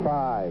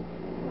5,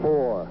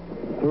 4,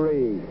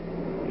 3,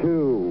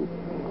 2,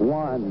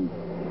 1,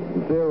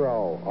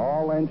 0.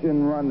 All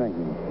engine running.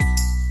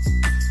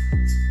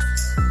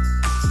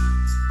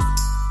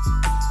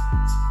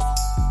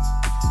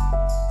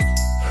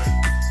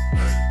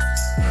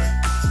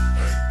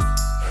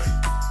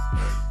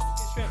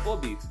 Shrimp or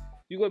beef.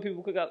 You go to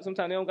people cook out.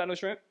 Sometimes they don't got no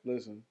shrimp.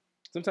 Listen.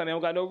 Sometimes they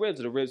don't got no ribs.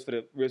 Or the ribs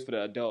for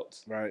the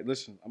adults. Right.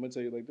 Listen. I'm gonna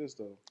tell you like this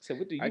though. So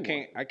what do you want?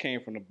 I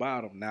came from the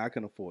bottom. Now I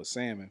can afford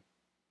salmon.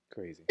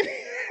 Crazy.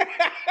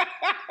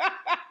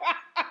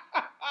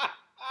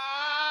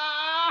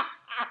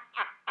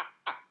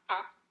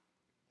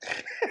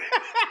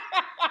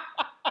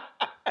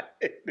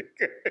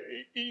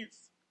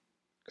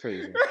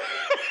 Crazy.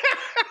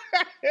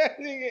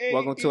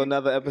 Welcome to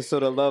another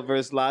episode of Love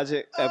vs.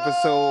 Logic.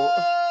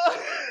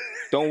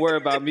 Don't worry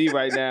about me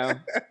right now.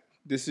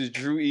 This is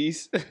Drew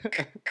East.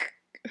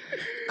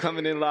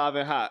 Coming in live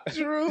and hot.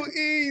 Drew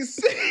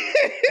East.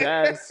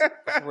 That's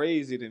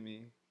crazy to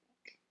me.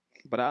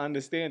 But I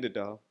understand it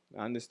though.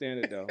 I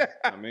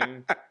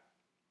mean,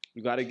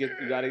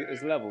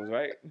 it's levels,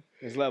 right?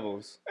 It's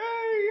levels.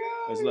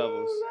 It's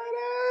levels.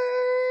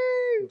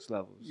 It's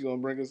levels. You gonna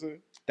bring us in?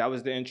 That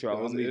was the intro.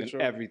 That was I'm the leaving intro?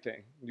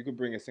 everything. You can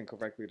bring us in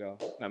correctly though.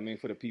 I mean,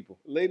 for the people.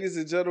 Ladies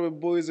and gentlemen,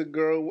 boys and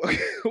girls,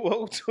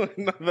 welcome to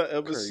another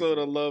episode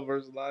Crazy. of Love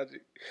vs.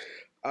 Logic.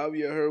 I'm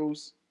your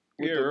host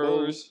with the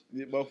Yours. most.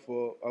 Yeah, my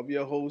fault. I'm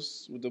your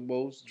host with the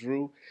most,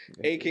 Drew,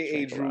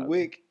 a.k.a. Drew Tranquilizer.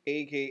 Wick,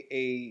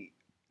 a.k.a.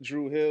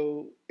 Drew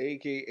Hill,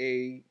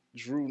 a.k.a.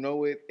 Drew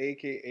Know It,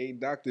 a.k.a.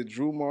 Dr.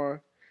 Drew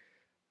Mar.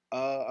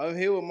 I'm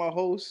here with my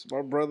host,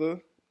 my brother.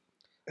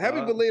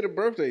 Happy belated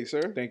birthday,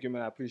 sir. Thank you,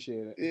 man. I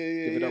appreciate it.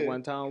 Yeah, Give it up yeah.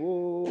 one time.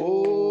 Woo.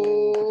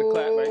 Oh, Put the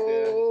clap right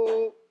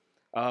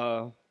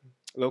there.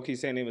 Low-key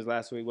saying it was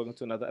last week. Welcome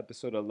to another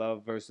episode of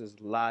Love versus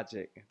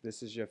Logic. If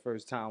this is your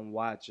first time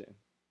watching,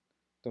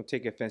 don't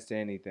take offense to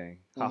anything.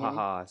 Ha ha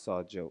ha, I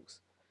saw jokes.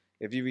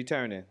 If you're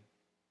returning,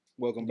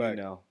 Welcome back.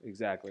 you know,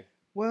 exactly.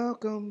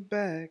 Welcome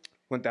back.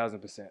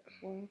 1,000%.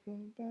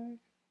 Welcome back.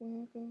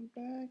 Welcome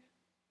back.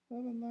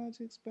 Love and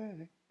Logic's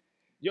back.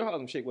 Your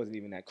Harlem Shake wasn't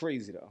even that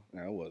crazy, though.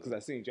 No, it wasn't. Because I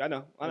seen you. I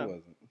know. It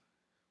wasn't.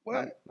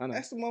 What? I know.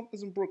 That's the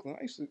motherfuckers in Brooklyn.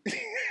 I used to.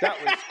 That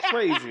was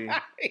crazy.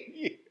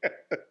 Yeah.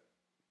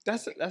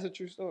 That's a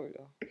true story,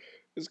 though.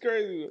 It's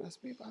crazy. That's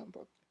me behind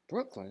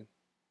Brooklyn.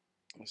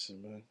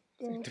 Listen, man.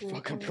 Ain't the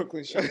fucking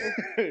Brooklyn show.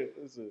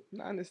 Listen.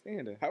 I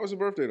understand it. How was your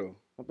birthday, though?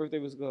 My birthday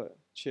was good.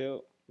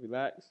 Chill,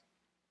 relax,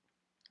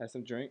 had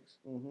some drinks,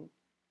 Mm-hmm.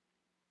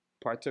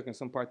 partook in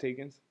some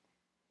partakings.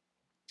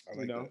 I like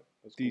You know, that.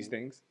 That's these cool.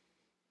 things.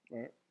 All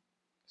right.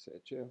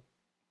 Said chill.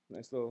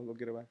 Nice little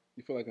getaway.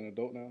 You feel like an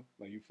adult now?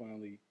 Like you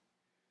finally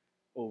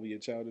over your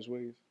childish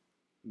ways?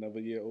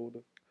 Another year older?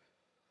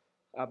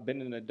 I've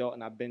been an adult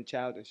and I've been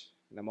childish,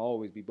 and I'm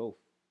always be both.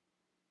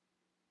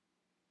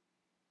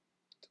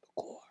 To the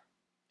core.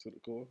 To the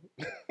core?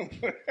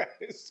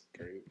 It's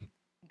crazy.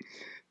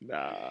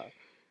 Nah.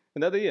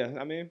 Another year.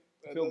 I mean,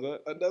 I feel good.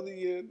 Another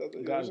year.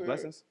 God's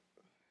blessings.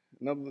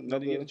 Another year to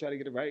Another. try to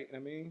get it right. I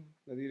mean,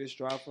 another year to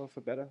strive for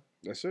better.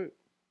 That's it.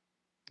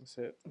 That's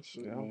it. That's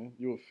it, You know? man.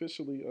 You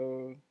officially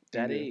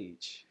That yeah.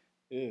 age.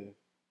 Yeah.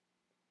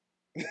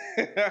 Nah,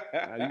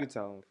 you can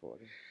tell I'm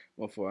 40.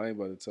 My fault. I ain't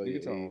about to tell you. You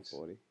can tell I'm age.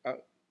 40.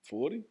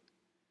 40?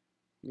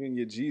 You in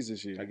your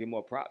Jesus year. I get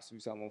more props if you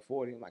tell I'm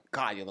 40. I'm like,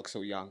 God, you look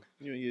so young.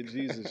 You in your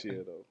Jesus year, though.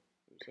 You know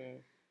what I'm saying?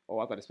 Oh,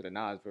 I thought it's for the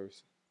Nas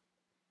verse.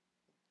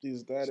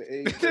 Jesus died at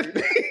age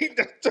 30.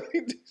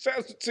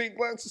 Shots between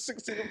glasses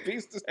 16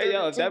 apiece. Hey,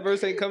 yo, if that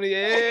verse ain't come to your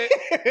head,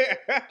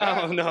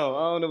 I don't know. I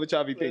don't know what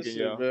y'all be thinking,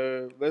 yo.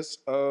 Man. Let's,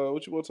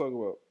 what you want to talk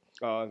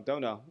about? Don't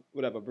know.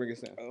 Whatever, bring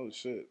us in. Oh,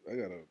 shit.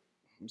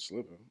 I'm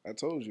slipping. I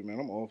told you, man,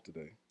 I'm off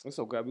today. It's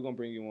okay. We're going to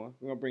bring you on.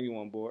 We're going to bring you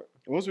on board.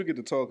 Once we get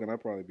to talking, I'll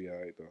probably be all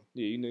right, though.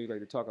 Yeah, you know you like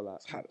to talk a lot.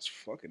 It's hot as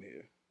fuck in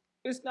here.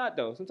 It's not,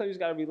 though. Sometimes you just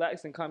got to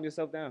relax and calm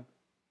yourself down.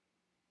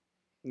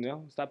 You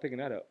know? Stop picking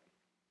that up.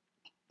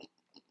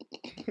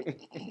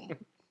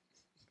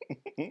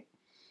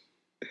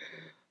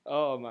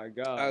 Oh, my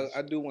God.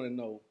 I do want to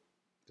know,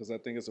 because I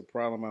think it's a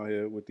problem out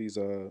here with these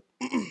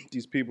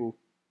these people.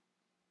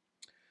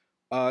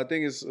 I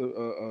think it's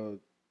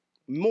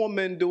more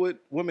men do it.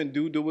 Women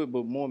do it,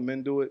 but more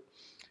men do it.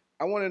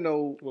 I want to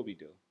know. What we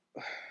do.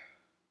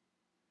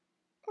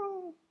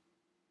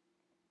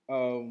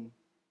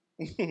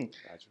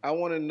 Gotcha. I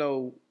want to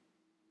know,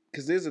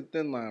 because there's a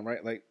thin line,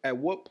 right? Like, at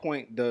what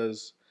point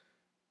does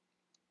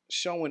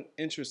showing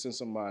interest in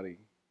somebody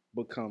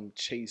become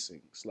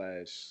chasing /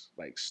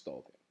 like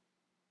stalking?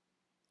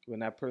 When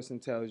that person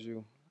tells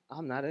you,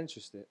 I'm not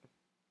interested.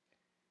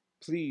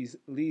 Please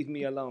leave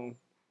me alone.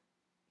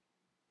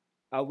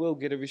 I will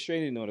get a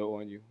restraining order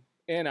on you.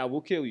 And I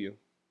will kill you.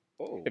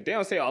 Oh, If they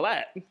don't say all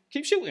that,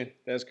 keep shooting.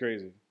 that's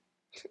crazy.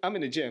 I'm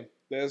in the gym.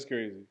 That's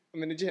crazy.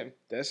 I'm in the gym.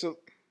 It's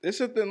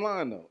a thin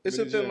line, though. It's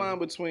a Really thin is. line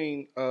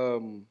between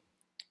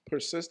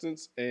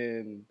persistence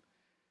and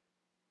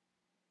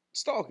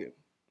stalking,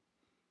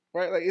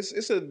 right? Like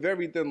it's a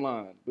very thin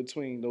line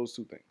between those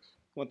two things.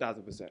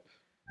 1,000%. You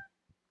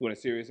want a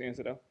serious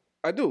answer though?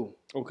 I do.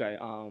 Okay.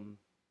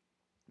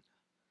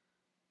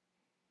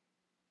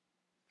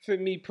 For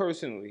me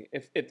personally,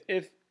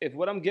 if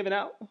what I'm giving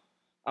out,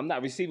 I'm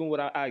not receiving what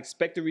I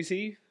expect to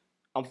receive,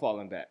 I'm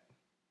falling back.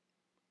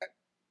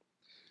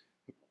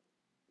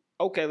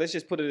 Okay, let's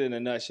just put it in a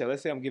nutshell.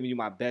 Let's say I'm giving you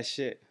my best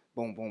shit.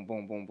 Boom, boom,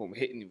 boom, boom, boom,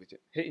 hitting you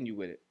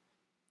with it.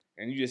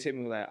 And you just hit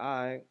me like, all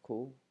right,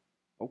 cool.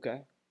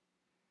 Okay.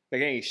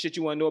 Like, ain't shit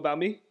you want to know about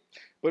me?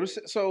 But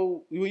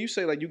so when you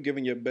say like you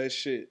giving your best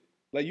shit,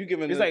 like you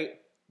giving, it's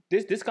like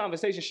this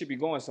conversation should be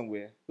going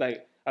somewhere.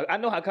 Like I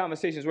know how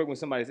conversations work when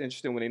somebody's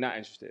interested when they're not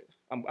interested.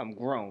 I'm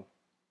grown.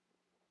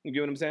 You get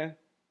what I'm saying?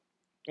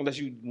 Unless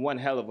you one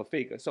hell of a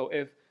faker. So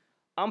if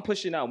I'm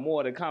pushing out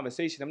more of the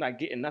conversation, I'm not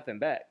getting nothing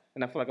back,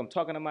 and I feel like I'm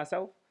talking to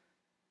myself,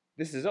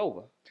 this is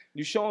over.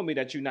 You showing me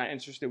that you're not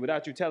interested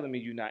without you telling me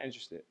you're not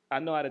interested. I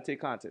know how to take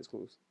context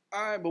clues.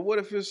 All right, but what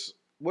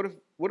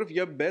if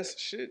your best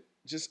shit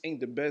just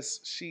ain't the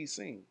best she's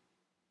seen?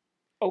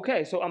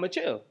 Okay, so I'ma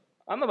chill.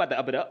 I'm not about to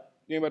up it up.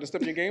 You ain't about to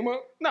step your game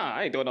up? Nah,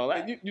 I ain't doing all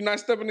that. You're not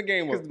stepping the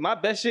game up. Because my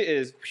best shit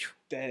is,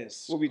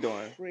 That's what we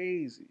doing?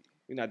 crazy.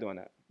 We're not doing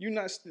that. You're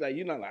not all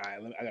right,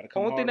 I gotta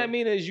come. Only thing harder. that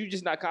mean is you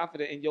just not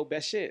confident in your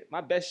best shit. My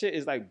best shit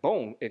is like,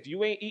 boom. If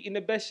you ain't eating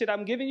the best shit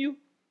I'm giving you,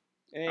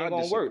 it ain't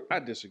gonna work. I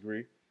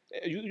disagree.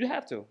 You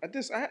have to.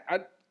 I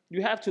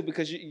You have to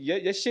because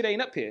your shit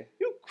ain't up here.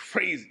 you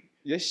crazy.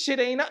 Your shit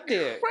ain't up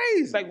there.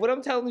 Crazy. Like what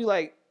I'm telling you,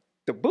 like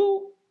the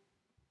boo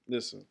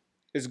Listen,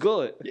 is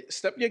good.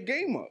 step your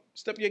game up.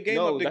 Step your game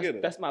up to get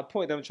it. That's my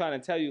point that I'm trying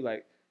to tell you.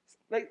 Like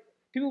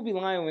people be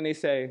lying when they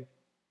say,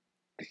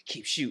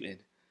 keep shooting.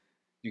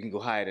 You can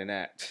go higher than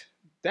that.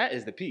 That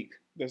is the peak.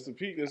 That's the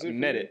peak. That's I it.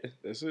 met it.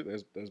 That's it.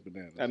 That's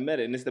bananas. I met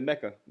it, and it's the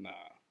Mecca. Nah.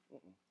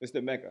 It's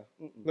the Mecca.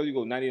 So you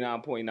go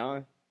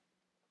 99.9.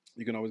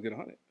 You can always get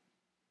 100.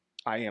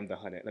 I am the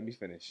 100. Let me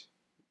finish.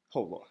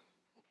 Hold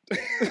on.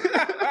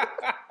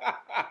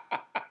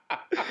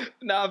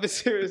 Nah, but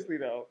seriously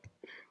though,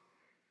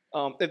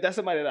 if that's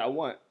somebody that I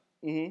want,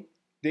 then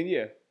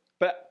yeah.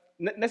 But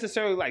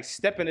necessarily like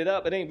stepping it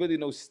up, it ain't really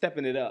no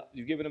stepping it up.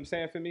 You get what I'm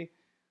saying for me?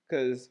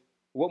 Because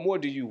what more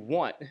do you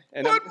want?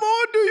 And what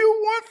more do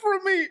you want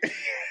from me?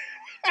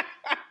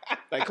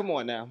 Like, come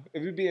on now.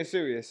 If you're being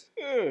serious,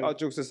 all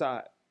jokes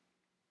aside,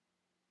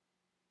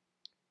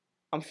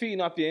 I'm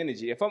feeding off your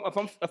energy.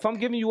 If I'm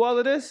giving you all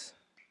of this,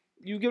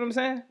 you get what I'm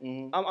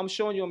saying? I'm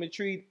showing you I'm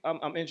intrigued.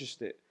 I'm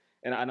interested,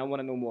 and I want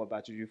to know more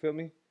about you. You feel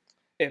me?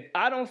 If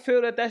I don't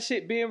feel that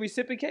shit being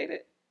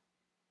reciprocated,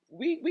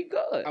 we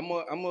good. I'm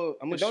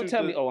a Don't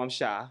tell me, oh, I'm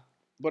shy.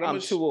 But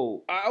I'm too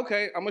old.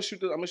 Okay, I'm gonna shoot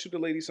the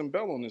lady some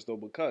bell on this though,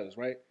 because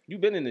right. You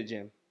been in the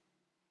gym.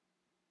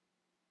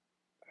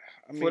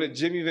 I mean, Before the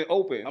gym even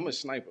open. I'm a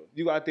sniper.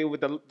 You out there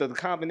with the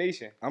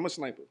combination. I'm a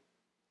sniper.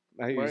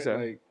 I hear you, Right? sir.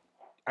 Like,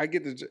 I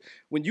get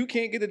when you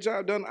can't get the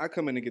job done, I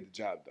come in and get the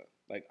job done.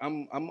 Like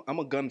I'm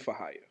a gun for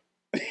hire.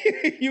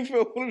 You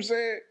feel what I'm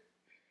saying?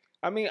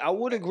 I mean, I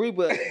would agree,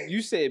 but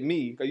you said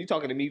me. Are you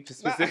talking to me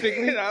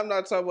specifically? I'm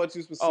not talking about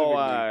you specifically. Oh, all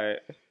right.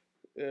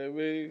 Yeah, I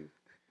mean,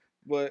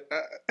 but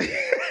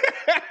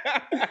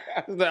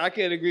I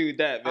can't agree with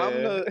that, man.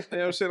 you know what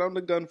I'm saying? I'm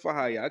the gun for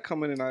hire. I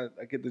come in and I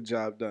get the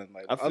job done.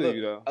 Like I feel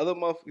you though. Other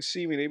motherfuckers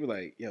see me, they be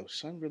like, "Yo,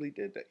 son really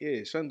did that."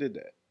 Yeah, son did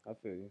that. I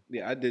feel you.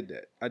 Yeah, I did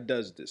that. I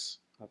does this.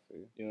 I feel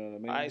you. You know what I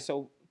mean? All right,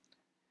 so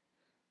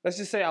let's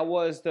just say I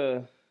was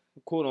the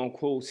quote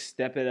unquote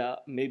step it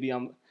up. Maybe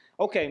I'm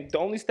okay. The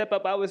only step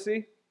up I would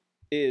see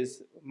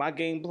is my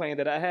game plan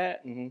that I had.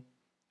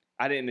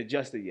 I didn't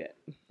adjust it yet.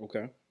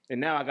 Okay. And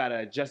now I gotta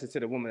adjust it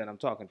to the woman that I'm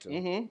talking to.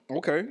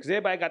 Okay. Because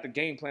everybody got the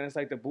game plan. It's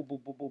like the boop,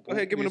 boop, boop, boop. Go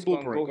ahead, give me the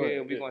blueprint. Go Go ahead, ahead,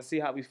 and we're yeah. gonna see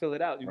how we fill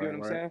it out. You get what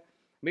I'm saying?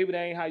 Maybe that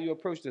ain't how you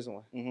approach this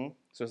one.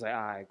 So it's like,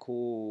 all right,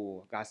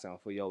 cool. Got something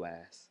for your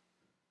ass.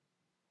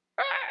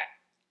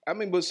 I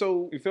mean, but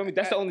so You feel me?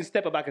 That's the only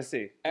step up I can see.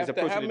 Is after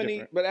how approaching it many?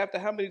 different. But after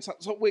how many times?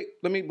 So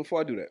wait,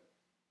 before I do that,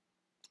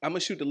 I'm gonna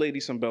shoot the lady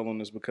some bell on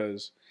this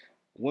because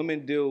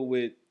women deal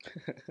with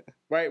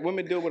right.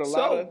 Women deal with a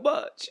lot of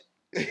much.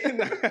 they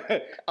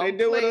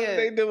deal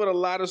with a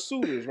lot of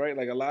suitors, right?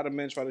 Like a lot of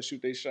men try to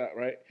shoot their shot,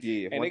 right?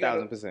 Yeah, And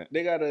 1000%.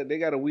 They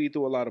gotta weed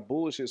through a lot of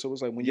bullshit. So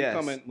it's like when Yes.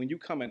 you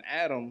come in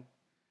at them,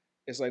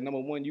 it's like number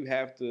one, you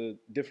have to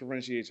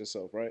differentiate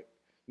yourself, right?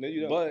 No,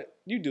 you don't. But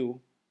you do.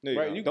 No, you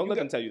right? don't. Don't let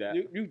them tell you that.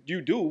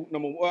 You do.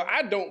 Number one, well,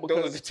 I don't Don't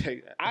let because them tell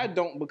you that. I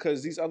don't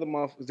because these other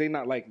motherfuckers they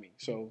not like me.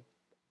 So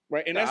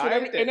right, and that's Nah, what I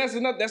ain't and that's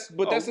another that's the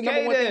Okay,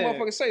 number one thing then.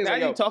 motherfuckers say. Is Now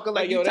like, you yo, talking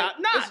like you yo, top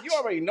notch. You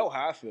already know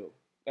how I feel.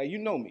 Like you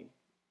know me.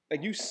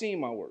 Like you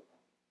seen my work.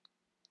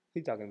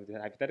 He talking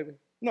hypothetically?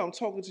 No, I'm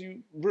talking to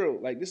you real.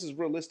 Like this is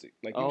realistic.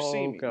 Like you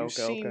see me. You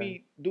see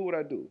me do what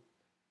I do.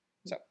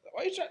 So,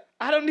 why you try?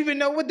 I don't even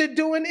know what the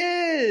doing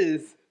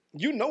is.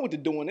 You know what the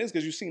doing is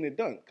because you seen it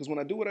done. Because when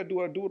I do what I do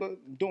I'm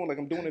doing like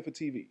I'm doing it for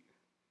TV.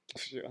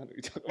 Shit, I know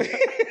you talking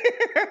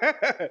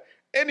about.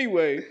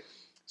 Anyway,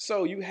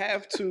 so you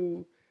have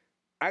to.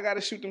 I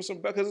gotta shoot them some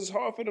because it's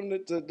hard for them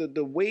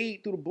to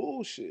wade through the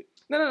bullshit.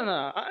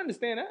 No. I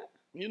understand that.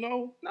 You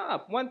know. Nah,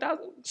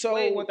 1,000. So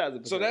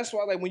 1,000%. So that's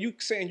why, like, when you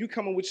saying you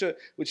coming with your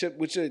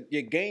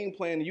game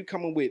plan, and you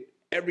coming with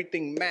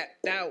everything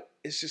mapped out.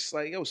 It's just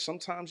like, yo,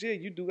 sometimes, yeah,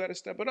 you do got to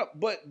step it up.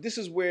 But this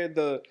is where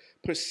the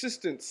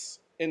persistence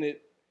in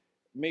it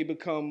may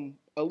become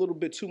a little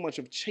bit too much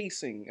of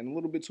chasing and a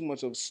little bit too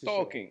much of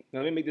stalking. Sure. Now,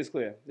 let me make this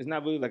clear. It's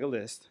not really like a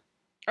list.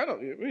 I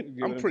don't.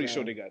 I'm pretty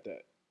sure they got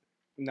that.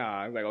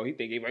 Nah, like, oh, he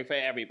think he right for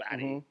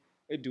everybody. Mhm.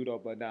 They do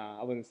though, but nah,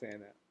 I wasn't saying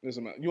that.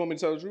 Listen, man, you want me to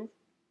tell the truth?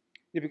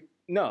 Yeah,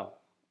 no,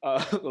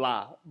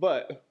 lie.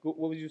 But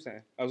what was you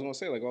saying? I was gonna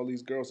say, like, all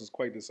these girls is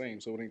quite the same,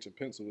 so it ain't your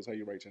pencil, it's how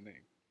you write your name.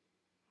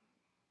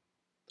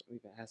 Don't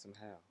even ask them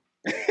how.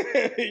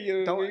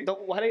 You know what I mean?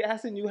 Don't. Why they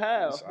asking you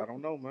how? I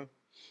don't know, man.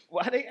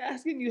 Why they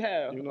asking you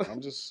how? You know,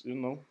 I'm just, you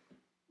know,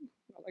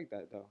 I like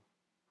that though.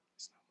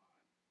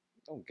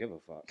 Don't give a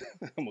fuck.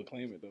 I'm gonna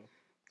claim it though.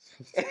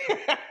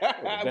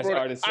 Best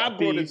artist I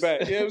brought it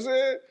back. You know what I'm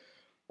saying?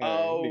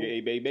 Nigga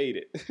A-Bay made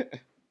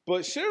it.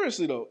 But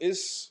seriously though,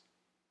 it's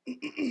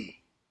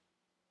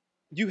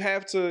you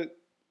have to,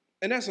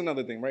 and that's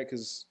another thing, right?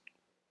 Because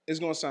it's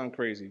gonna sound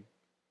crazy.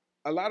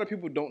 A lot of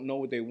people don't know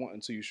what they want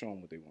until you show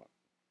them what they want.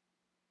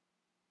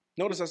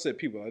 Notice I said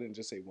people. I didn't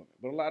just say women.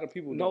 But a lot of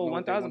people don't know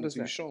what they want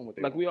until you show them what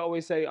they want. Like we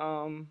always say,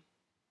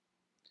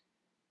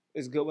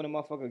 it's good when a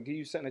motherfucker give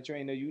you something that you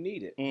ain't know you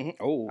needed. Mm-hmm.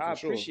 Oh, for I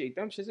sure. appreciate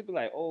them shits. It be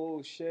like,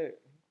 oh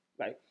shit.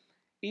 Like,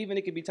 even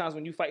it could be times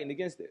when you fighting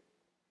against it.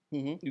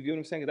 Mm-hmm. You get what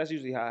I'm saying? 'Cause that's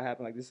usually how it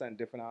happens. Like, this is something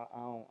different. I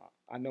know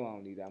I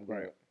don't need that. I'm good.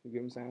 Right. You get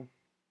what I'm saying?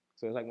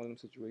 So it's like one of them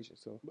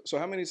situations. So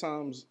how many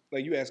times,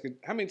 like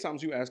how many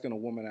times you asking a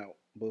woman out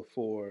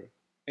before,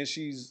 and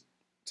she's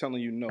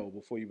telling you no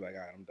before you be like,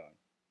 all right, I'm done.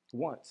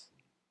 Once.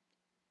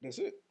 That's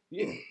it.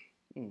 Yeah.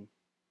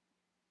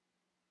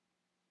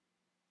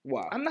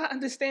 Why? I'm not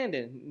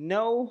understanding.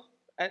 No,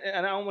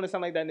 and I don't want to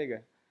sound like that nigga.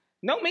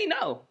 No mean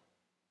no.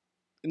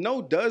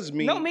 No does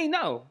mean No mean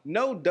no.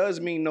 No does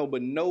mean no,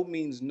 but no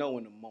means no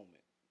in the moment.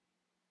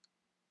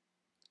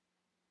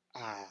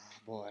 Ah,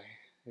 boy.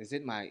 Is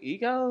it my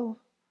ego?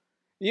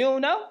 You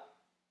don't know?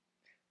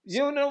 You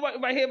don't know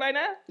right here, right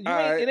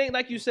now? It ain't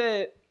like you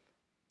said,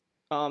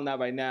 not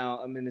right now.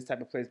 I'm in this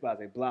type of place, blah,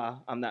 blah, blah.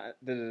 I'm not,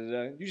 da, da, da,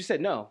 da. You just said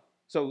no.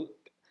 So,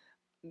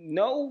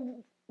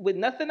 no with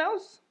nothing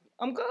else?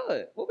 I'm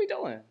good. What we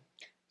doing?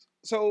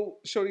 So,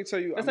 Shorty tell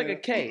you... That's like a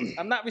K.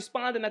 I'm not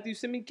responding after you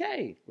send me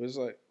K. It's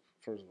like,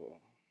 first of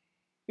all...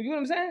 You know what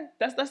I'm saying?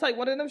 That's like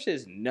one of them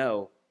shits.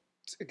 No.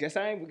 Guess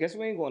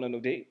we ain't going on no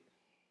date.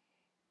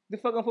 The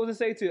fuck I'm supposed to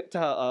say to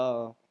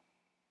her,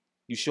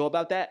 you sure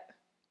about that?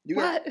 You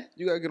got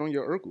to get on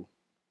your Urkel.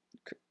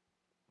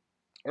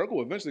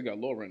 Urkel eventually got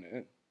lower in the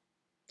end.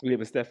 Yeah,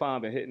 but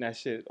Stefan been hitting that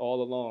shit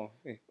all along.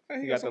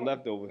 He got the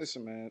leftovers.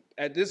 Listen, man.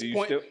 At this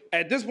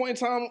point in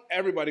time,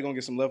 everybody gonna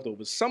get some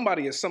leftovers.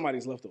 Somebody is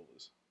somebody's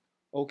leftovers.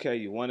 Okay,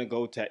 you want to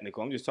go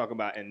technical. I'm just talking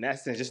about in that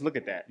sense. Just look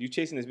at that. You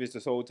chasing this bitch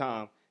this whole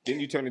time. Then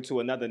you turn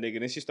into another nigga.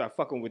 Then she start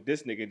fucking with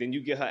this nigga. Then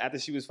you get her after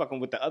she was fucking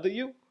with the other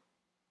you.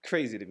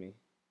 Crazy to me.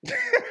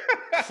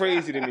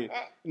 Crazy to me.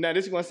 Now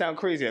this is gonna sound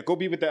crazy. Go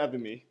be with the other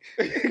me.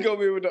 Go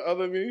be with the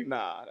other me.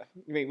 Nah,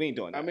 we ain't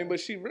doing that. I mean, but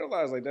she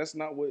realized like that's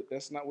not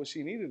what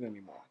she needed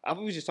anymore. I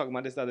was just talking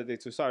about this the other day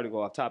too. Sorry to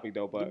go off topic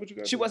though,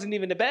 but she wasn't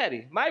even the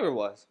baddie. Myra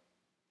was.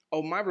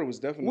 Oh, Myra was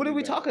definitely. What are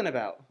we bad. talking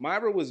about?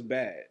 Myra was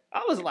bad.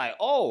 I was like,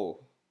 oh,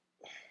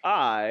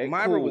 alright.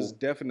 Myra cool. was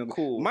definitely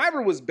cool.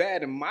 Myra was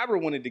bad, and Myra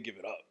wanted to give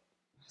it up.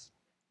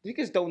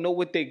 Niggas don't know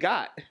what they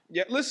got.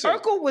 Yeah, listen.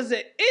 Urkel was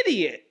an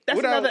idiot. That's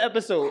another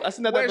episode. That's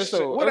another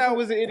episode. Urkel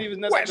was an idiot. Was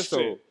another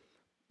episode.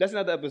 That's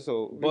another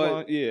episode.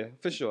 But yeah,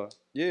 for sure.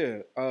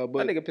 Yeah, but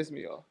that nigga pissed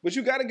me off. But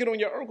you got to get on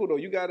your Urkel though.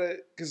 You got to,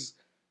 because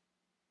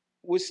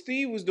what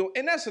Steve was doing,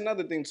 and that's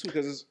another thing too,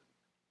 because it's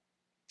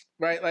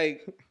right.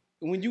 Like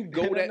when you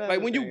go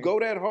you go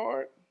that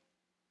hard.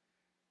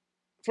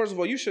 First of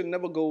all, you should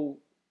never go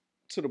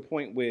to the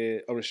point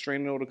where a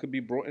restraining order could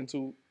be brought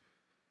into.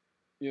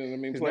 You know what I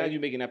mean? Because now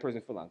you're making that person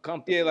feel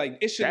uncomfortable. Yeah, like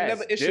it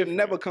should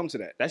never come to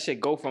that. That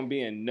should go from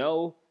being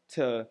no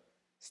to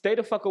stay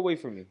the fuck away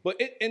from me. But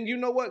and you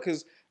know what?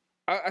 Because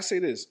I say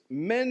this: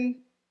 men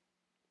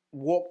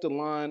walk the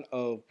line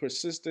of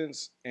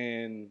persistence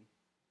and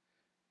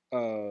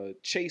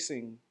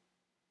chasing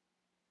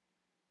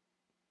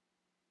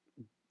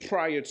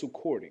prior to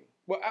courting.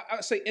 Well,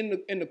 I say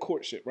in the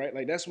courtship, right?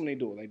 Like that's when they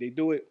do it. Like they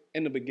do it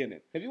in the beginning.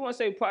 If you want to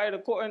say prior to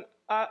courting,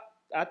 I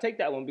take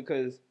that one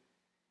because.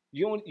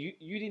 You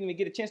didn't even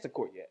get a chance to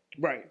court yet.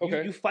 Right.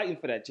 Okay. You fighting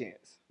for that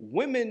chance.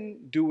 Women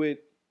do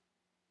it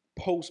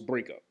post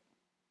breakup.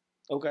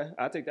 Okay,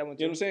 I'll take that one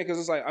too. You know what I'm saying? Because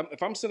it's like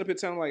if I'm sitting up here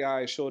telling like, all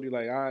right, shorty,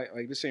 like, all right,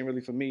 like this ain't really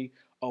for me.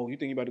 Oh, you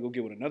think you about to go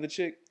get with another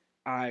chick?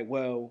 All right,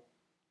 well,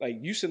 like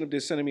you sitting up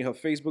there sending me her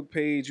Facebook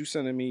page, you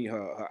sending me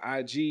her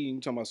IG, and you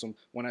talking about some.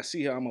 When I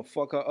see her, I'm gonna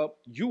fuck her up.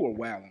 You are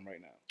wilding right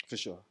now. For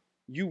sure.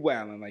 You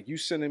wilding. Like you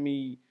sending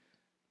me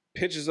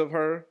pictures of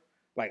her.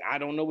 Like I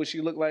don't know what she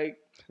looked like.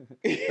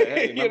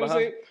 Hey, you know what I'm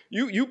saying?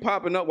 You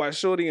popping up while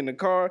shorty in the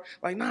car.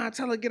 Like, nah,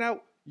 tell her get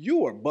out.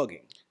 You are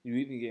bugging. You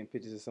even getting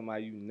pictures of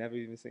somebody you never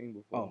even seen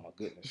before. Oh my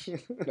goodness!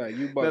 Like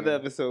you bugging. Another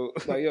episode.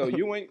 Like yo,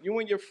 you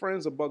and your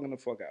friends are bugging the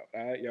fuck out.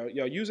 All right,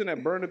 y'all using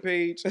that burner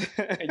page,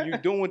 and you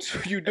doing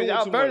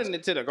y'all too burning much.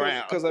 it to the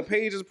ground because the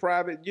page is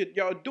private.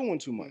 Y'all doing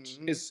too much.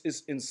 Mhm.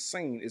 It's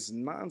insane. It's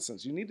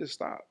nonsense. You need to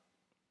stop.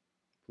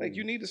 Like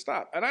you need to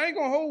stop. And I ain't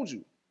gonna hold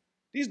you.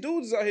 These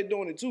dudes is out here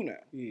doing it too now.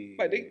 Yeah.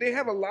 Like they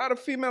have a lot of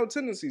female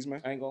tendencies,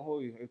 man. I ain't gonna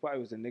hold you. It probably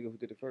was the nigga who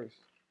did it first.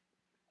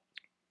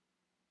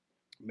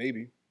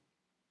 Maybe.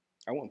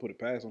 I wouldn't put it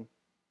past them.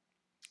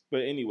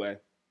 But anyway,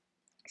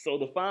 so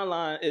the fine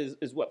line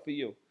is what for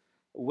you?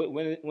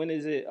 When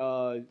is it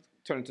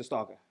turning to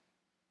stalking?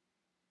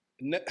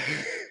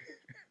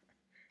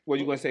 What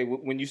you gonna say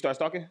when you start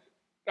stalking?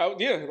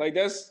 Yeah, like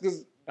that's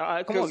because. All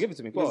right, come on, give it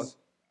to me. Pause.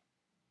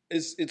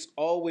 It's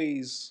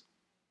always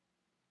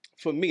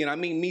for me, and I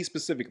mean me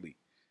specifically.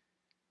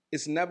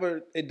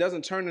 It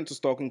doesn't turn into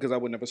stalking because I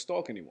would never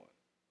stalk anyone.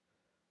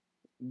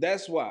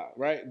 That's why,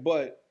 right?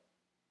 But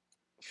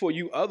for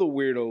you other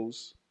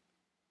weirdos,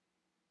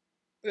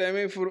 I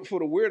mean, for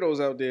the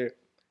weirdos out there,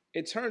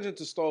 it turns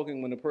into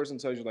stalking when the person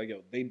tells you like,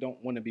 yo, they don't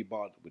want to be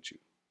bothered with you.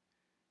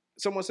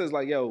 Someone says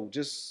like, yo,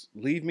 just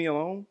leave me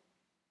alone.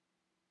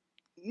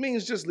 It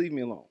means just leave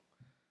me alone.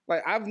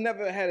 Like I've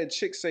never had a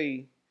chick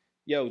say,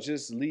 yo,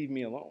 just leave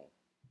me alone.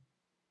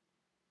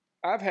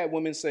 I've had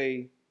women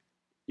say,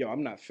 yo,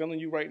 I'm not feeling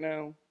you right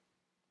now.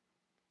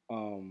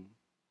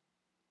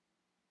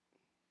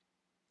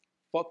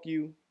 Fuck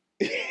you.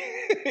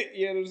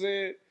 You know what I'm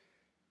saying?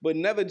 But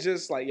never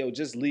just like, yo,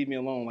 just leave me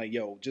alone. Like,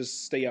 yo,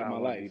 just stay out I my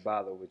don't wanna life. be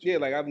bothered with you. Yeah,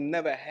 like I've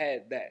never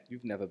had that.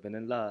 You've never been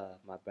in love,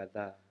 my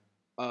brother.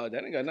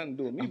 That ain't got nothing to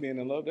do with me being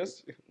in love.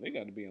 They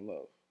got to be in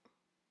love.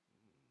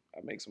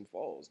 I make some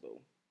falls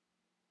though.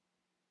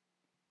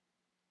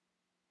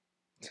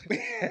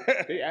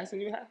 They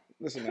asking you how?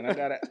 Listen, man,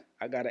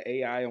 I got an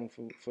AI on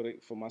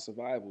for my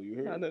survival. You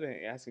heard? I know they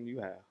ain't asking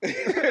you how.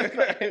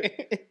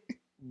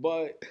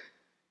 But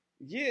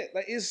yeah,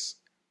 like it's,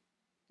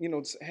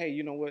 hey,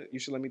 you know what? You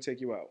should let me take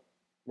you out,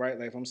 right?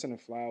 Like if I'm sending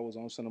flowers,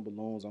 I'm sending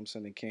balloons, I'm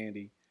sending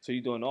candy. So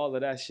you doing all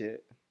of that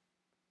shit.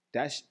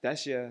 That's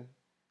your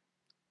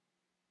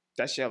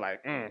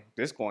like,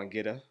 this going to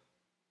get her.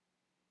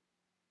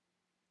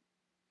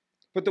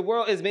 But the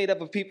world is made up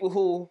of people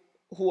who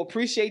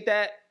appreciate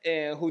that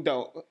and who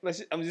don't.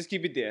 I'm just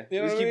keep it there. You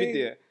know Let's what keep I mean?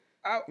 it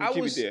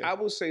there. I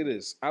will say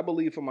this. I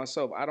believe for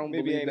myself. I don't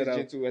Maybe I believe ain't that as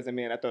gentle as a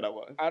man I thought I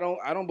was. I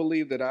don't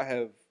believe that I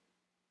have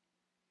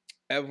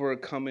ever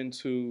come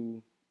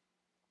into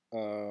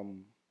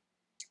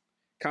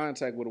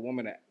contact with a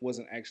woman that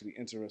wasn't actually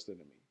interested in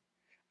me.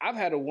 I've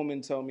had a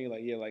woman tell me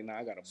like, yeah, like, nah,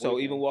 I got a boyfriend. So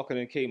even walking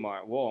in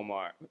Kmart,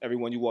 Walmart,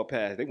 everyone you walk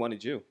past, they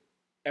wanted you.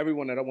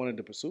 Everyone that I wanted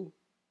to pursue.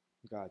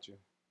 Got you.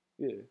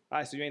 Yeah. All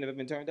right, so you ain't never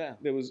been turned down.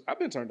 I've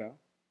been turned down.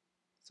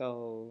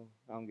 So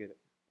I don't get it.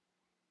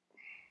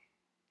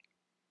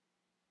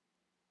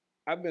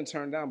 I've been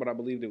turned down, but I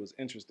believe they was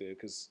interested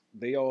because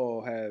they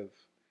all have.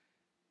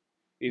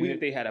 Even if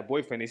they had a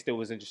boyfriend, they still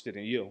was interested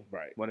in you.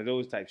 Right. One of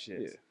those type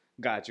shits. Yeah.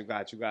 Got you.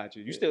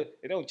 You still,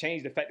 it don't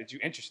change the fact that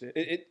you're interested.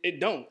 It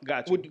don't.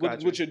 Got you.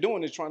 What you're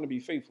doing is trying to be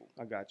faithful.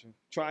 I got you.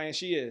 Trying,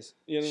 she is.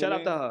 You know Shout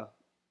what out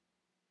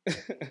I to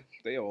her.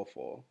 They all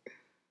fall.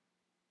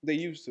 They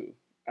used to.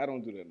 I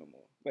don't do that no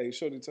more. Like,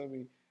 shorty tell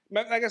me,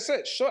 like I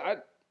said,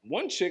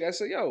 one chick, I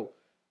said, yo,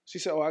 she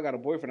said, oh, I got a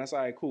boyfriend. I said,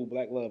 all right, cool,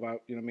 black love. You know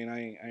what I mean?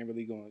 I ain't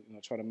really going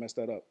to try to mess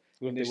that up.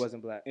 What if they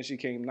wasn't black? And she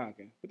came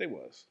knocking, but they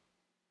was.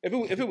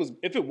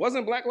 If it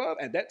wasn't black love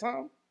at that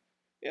time,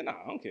 yeah, nah,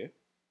 I don't care.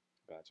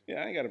 Got you.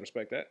 Yeah, I ain't got to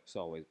respect that. It's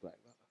always black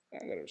love. I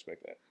ain't got to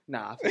respect that.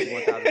 Nah, I feel 1,000%.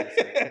 You know what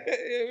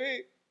I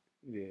mean?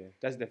 Yeah,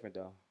 that's different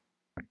though.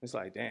 It's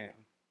like, damn,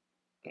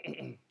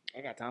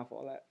 I got time for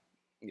all that.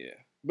 Yeah,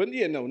 but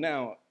yeah, no.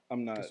 Now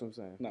I'm not. That's what I'm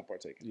saying. Not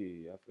partaking.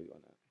 Yeah, I feel you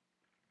on that.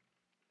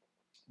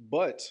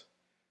 But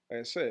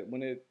like I said,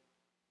 when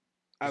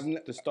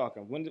The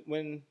stalking.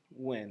 When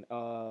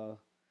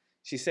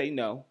she say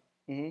no,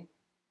 mm-hmm.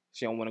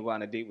 she don't want to go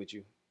on a date with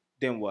you.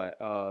 Then what?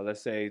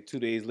 Let's say 2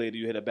 days later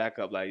you hit her back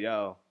up like,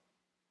 yo,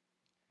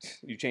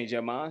 you change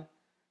your mind?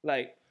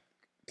 Like,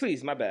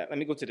 please, my bad. Let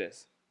me go to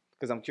this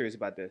because I'm curious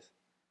about this.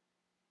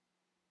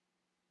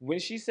 When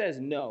she says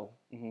no,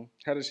 Mm-hmm.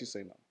 How does she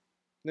say no?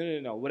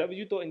 No. Whatever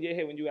you thought in your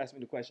head when you asked me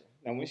the question.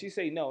 Now, when she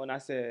say no, and I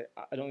said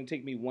it only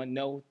take me one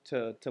no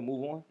to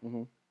move on.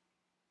 Mm-hmm.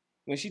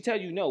 When she tell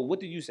you no, what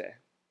do you say?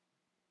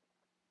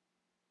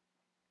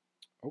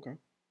 Okay.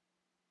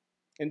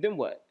 And then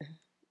what?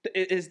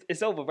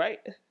 It's over, right?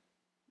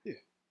 Yeah.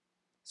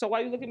 So why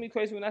you look at me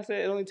crazy when I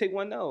said it only take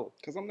one no?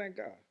 Because I'm that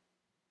guy.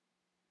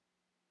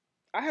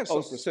 I have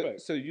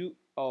self-respect. So you...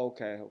 Oh,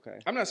 okay.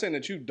 I'm not saying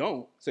that you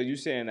don't. So you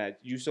saying that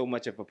you so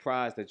much of a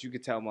prize that you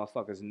could tell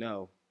motherfuckers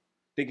no.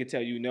 They could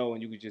tell you no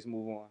and you could just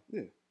move on.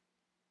 Yeah.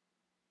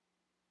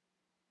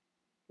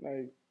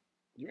 Like,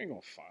 you ain't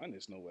going to find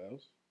this nowhere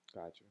else.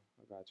 Got you.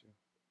 I got you.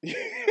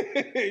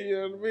 You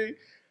know what I mean?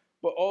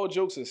 But all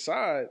jokes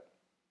aside,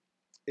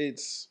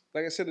 it's,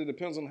 like I said, it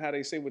depends on how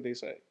they say what they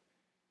say.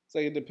 It's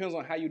like it depends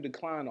on how you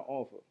decline the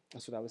offer.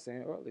 That's what I was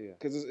saying earlier.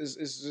 Because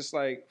it's just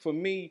like, for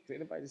me,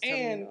 Anybody just tell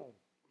me no.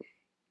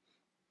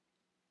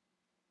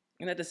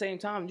 And at the same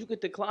time, you could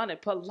decline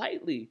it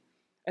politely,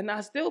 and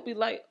I still be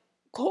like,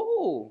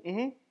 cool.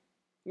 mm-hmm.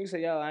 You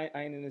say, yo, I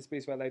ain't in the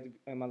space where I like to,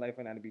 in my life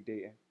right now to be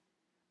dating.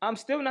 I'm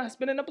still not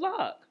spinning the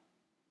block.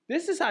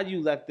 This is how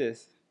you left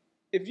this.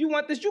 If you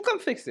want this, you come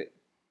fix it.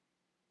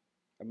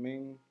 I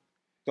mean,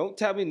 don't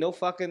tell me no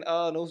fucking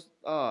don't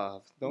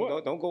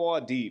go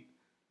all deep.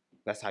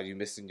 That's how you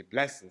missing your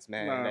blessings,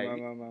 man. No.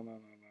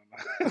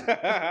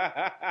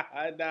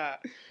 Nah,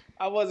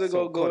 I wasn't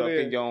gonna go caught there.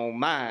 Up in your own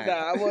mind.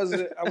 Nah, I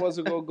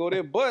wasn't gonna go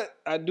there. But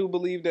I do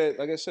believe that,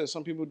 like I said,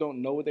 some people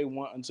don't know what they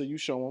want until you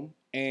show them.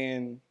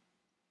 And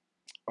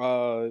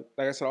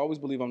like I said, I always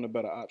believe I'm the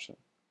better option,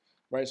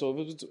 right? So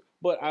if it's,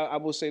 but I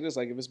will say this: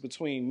 like, if it's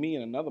between me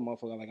and another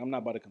motherfucker, like, I'm not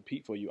about to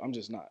compete for you. I'm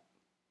just not.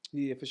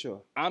 Yeah, for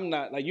sure. I'm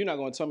not, like, you're not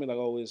gonna tell me like,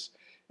 oh, it's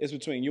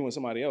between you and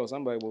somebody else.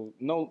 I'm like, well,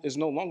 no, it's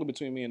no longer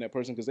between me and that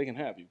person because they can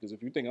have you. Because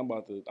if you think I'm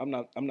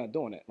not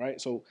doing that,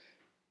 right? So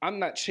I'm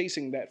not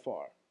chasing that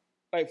far.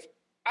 Like,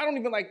 I don't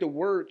even like the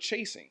word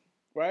chasing,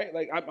 right?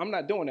 Like, I'm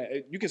not doing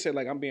that. You can say,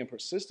 like, I'm being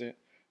persistent,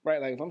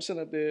 right? Like, if I'm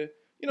sitting up there,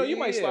 you know, you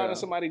might slide in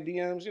somebody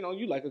DMs, you know,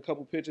 you like a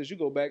couple pictures, you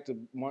go back to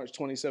March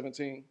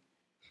 2017.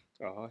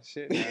 Oh,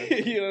 shit, man.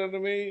 You know what I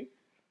mean?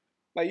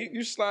 Like,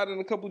 you slide in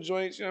a couple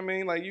joints, you know what I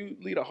mean? Like, you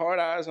leave the hard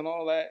eyes and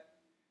all that.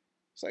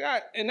 It's like, all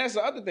right. And that's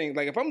the other thing.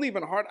 Like, if I'm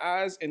leaving hard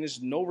eyes and there's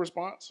no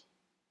response,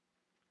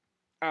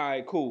 all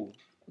right, cool.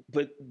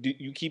 But do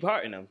you keep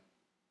hearting them?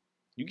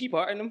 You keep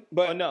hearting them?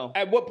 But or no?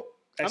 At what?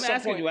 At I'm some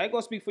asking point, you. I ain't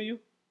gonna speak for you.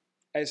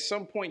 At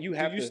some point, you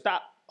have do you to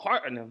stop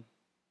hearting them?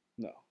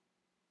 No.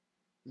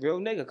 Real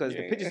nigga, because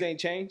the pictures ain't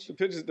changed. The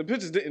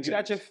pictures didn't change. You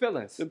got your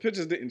feelings. The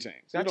pictures didn't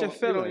change. You got your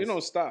feelings. You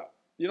don't stop.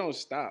 You don't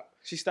stop.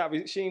 She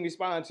ain't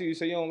responding to you,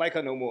 so you don't like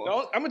her no more.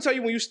 No, I'm gonna tell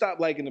you when you stop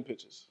liking the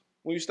pictures.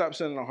 When you stop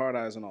sending the hard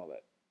eyes and all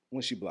that.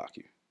 When she block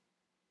you.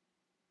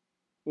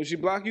 When she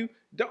block you,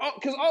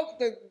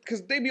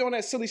 because they be on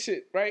that silly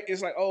shit, right?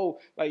 It's like, oh,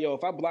 like, yo,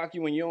 if I block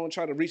you and you don't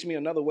try to reach me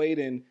another way,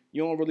 then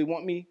you don't really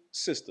want me.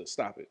 Sister,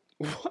 stop it.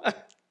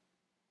 What?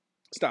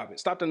 Stop it.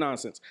 Stop the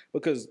nonsense.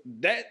 Because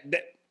that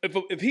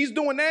if he's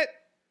doing that,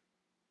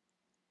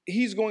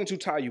 he's going to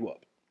tie you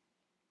up.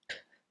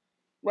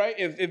 Right?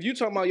 If you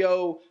talking about,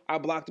 yo, I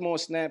blocked him on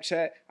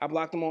Snapchat, I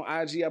blocked him on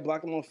IG, I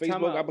blocked him on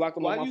Facebook, I blocked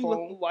him on my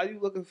phone. Why you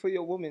looking for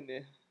your woman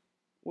then?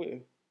 Where?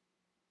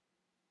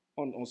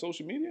 On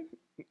social media?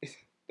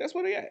 That's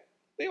where they at.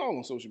 They all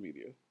on social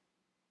media.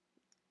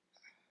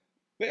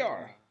 They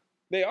are.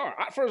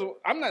 First of all,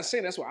 I'm not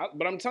saying that's why,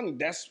 but I'm telling you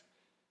that's.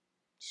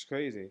 It's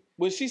crazy.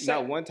 When she said,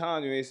 not one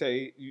time you ain't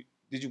say,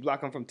 did you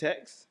block him from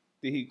text?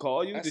 Did he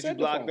call you? Did you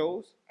block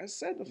those? I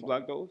said the phone. You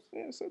block those?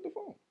 Yeah, I said the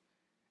phone.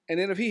 And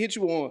then if he hit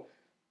you on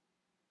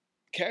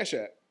Cash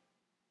App,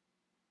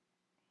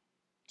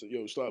 so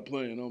yo, stop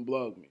playing,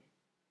 unblock me.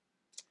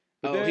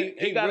 But oh, he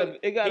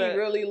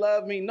really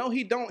loved me. No,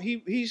 he don't.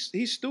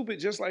 He's stupid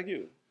just like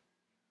you.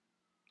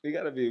 There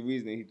gotta be a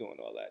reason he's doing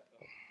all that,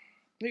 though.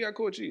 He got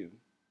caught cheating.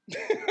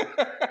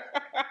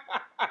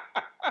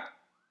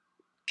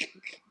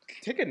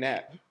 Take a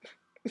nap.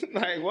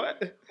 Like,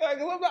 what?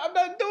 Like, I'm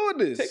not doing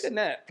this. Take a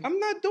nap. I'm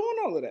not doing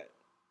all of that.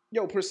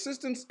 Yo,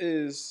 persistence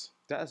is...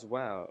 That's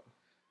wild.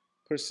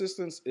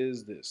 Persistence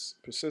is this.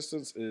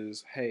 Persistence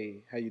is,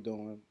 hey, how you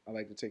doing? I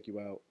like to take you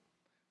out.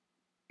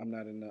 I'm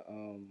not in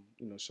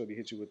the, shorty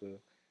hit you with the,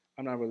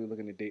 I'm not really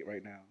looking to date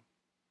right now.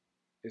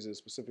 Is there a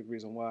specific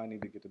reason why I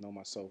need to get to know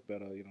myself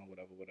better? You know,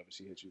 whatever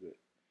she hit you with.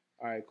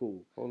 All right,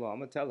 cool. Hold on, I'm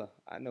gonna tell her.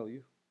 I know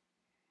you.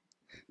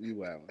 You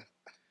wildin'.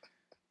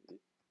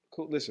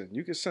 Cool. Listen,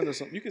 you can send her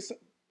some. You can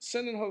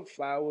send her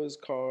flowers,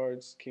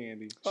 cards,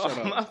 candy. Shut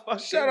up.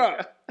 Shut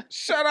up.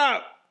 Shut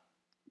up.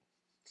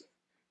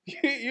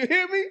 You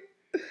hear me?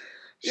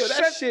 Yo,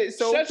 that shit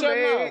so shut plain.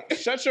 your mouth.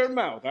 Shut your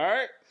mouth. All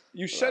right.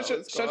 You shut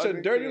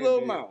your dirty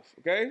little mouth.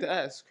 Okay.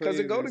 That's crazy. Because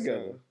it go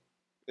together.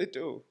 It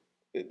do.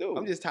 It do.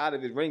 I'm just tired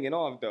of it ringing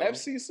off though.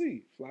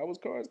 FCC, flowers,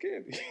 cards,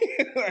 candy.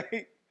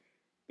 Like,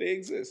 they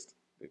exist.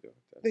 They do.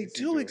 They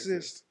do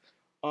exist.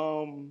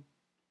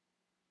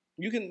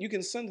 You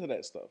can send her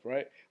that stuff,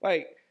 right?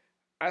 Like,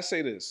 I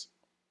say this.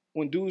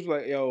 When dudes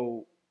like,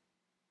 yo,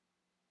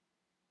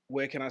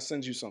 where can I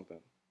send you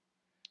something?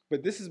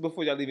 But this is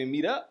before y'all even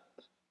meet up.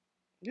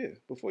 Yeah,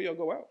 before y'all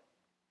go out.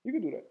 You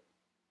can do that.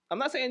 I'm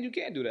not saying you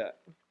can't do that.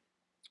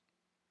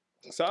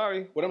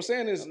 Sorry. What I'm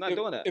saying is, I'm not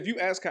doing that. If you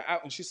ask her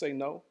out and she say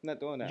no, I'm not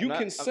doing that. You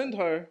can send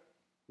her.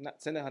 I'm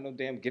not sending her no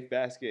damn gift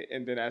basket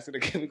and then ask her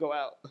to go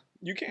out.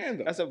 You can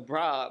though. That's a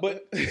bribe.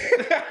 But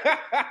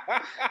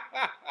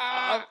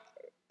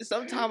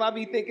sometimes I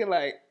be thinking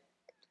like,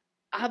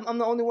 I'm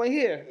the only one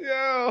here.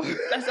 Yo,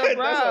 that's a bribe.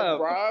 That's a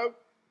bribe.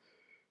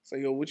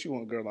 Say, yo, what you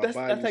want, girl? I'll buy you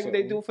something. That's like what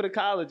they do for the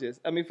colleges.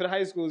 I mean, for the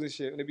high schools and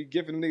shit. When they be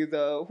giving them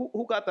niggas,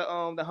 who got the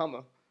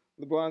Hummer?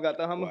 LeBron got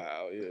the Hummer?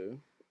 Wow, yeah.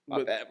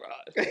 My bad, bro.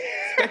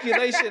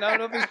 Speculation. I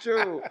don't know if it's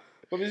true.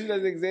 But just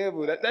as an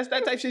example, that's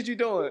that type of shit you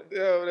doing.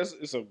 Yo,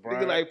 it's a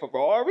bribe. Nigga like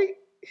Ferrari?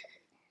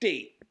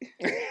 Date.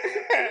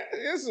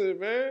 Listen,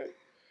 man.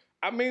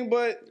 I mean,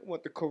 but I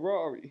want the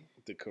Ferrari.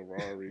 the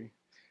Ferrari.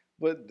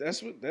 But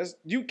that's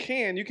you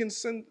can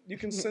send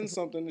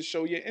something to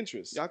show your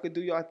interest. Y'all could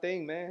do your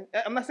thing, man.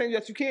 I'm not saying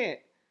that you can't.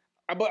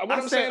 But what I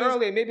I'm said saying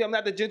earlier, maybe I'm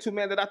not the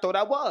gentleman that I thought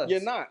I was. is,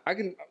 you're not. I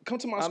can come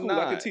to my I'm school.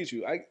 I can not. teach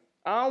you. I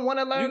don't want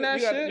to learn that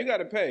shit. You got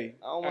to pay.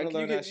 I don't want to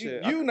learn that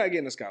shit. You're not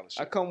getting a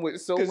scholarship. I come with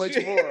so much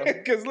more.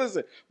 Because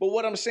listen, but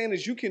what I'm saying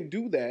is you can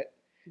do that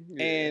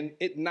and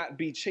it not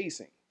be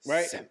chasing,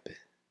 right? Sipping.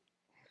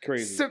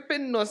 Crazy.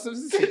 Sipping on some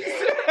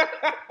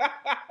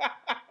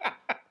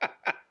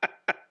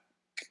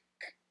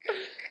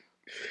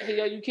Hey,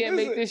 yo, you can't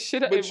make this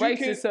shit up. It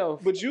writes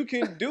itself. But you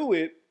can do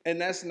it, and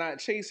that's not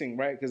chasing,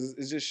 right? Because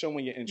it's just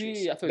showing your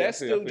interest. Yeah, that's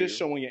still just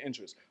showing your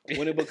interest.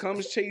 When it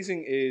becomes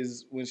chasing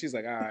is when she's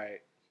like, all right,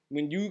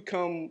 when you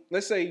come,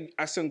 let's say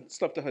I send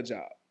stuff to her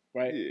job,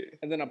 right? Yeah.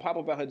 And then I pop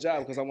up at her job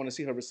because I want to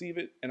see her receive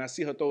it, and I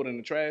see her throw it in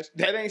the trash.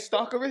 That ain't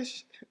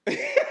stalkerish?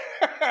 Listen,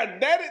 I'm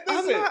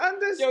not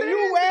understanding. yo,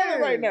 you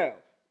wilding right now.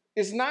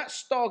 It's not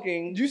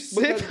stalking. You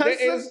sent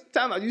her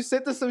time out. You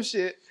sent her some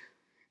shit.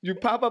 You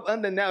pop up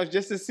unannounced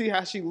just to see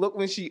how she looked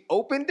when she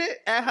opened it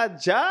at her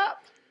job?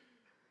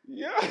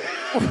 Yeah.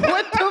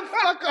 What the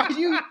fuck are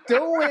you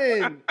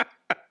doing?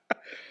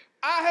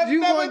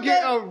 You gonna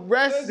get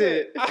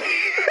arrested.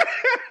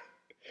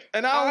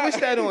 And I don't wish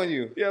that on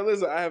you. Yeah,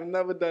 listen, I have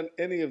never done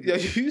any of Yo,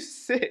 this. you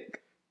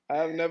sick. I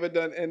have never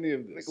done any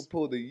of this. Nigga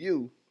pulled a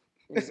U.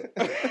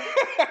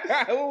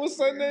 What was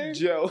her name?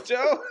 Joe.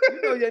 Joe?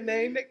 You know your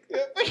name, nigga.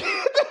 Get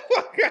the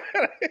fuck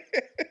out of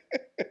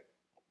here.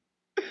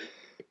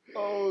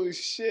 Oh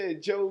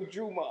shit, Joe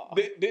Drumar.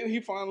 Didn't he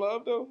find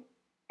love though?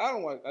 I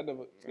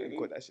never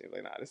quit that shit.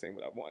 Like, nah, this ain't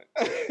what I want.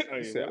 Oh,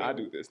 He said, I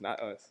do this, not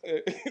us.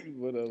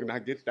 Whatever. And I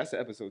get that's an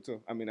episode too.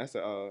 I mean, that's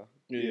a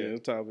yeah,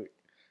 topic.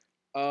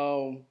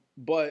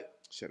 But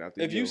shut out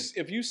the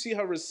if you see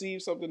her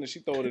receive something and she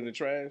throw it in the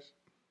trash,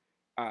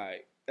 all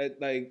right,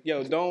 like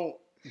yo, don't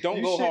you go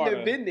shouldn't harder.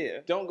 have been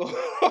there. Don't go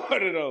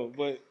harder though,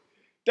 but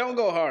don't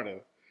go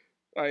harder.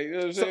 Like, you know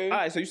what I'm saying? All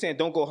right, so you're saying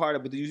don't go harder,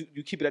 but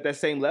you keep it at that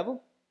same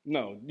level?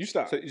 No, you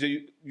stop. So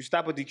you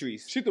stop or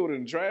decrease? She threw it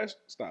in the trash.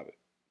 Stop it.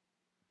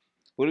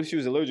 What if she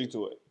was allergic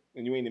to it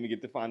and you ain't even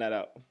get to find that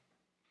out?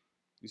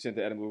 You sent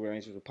the edible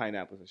arrangements with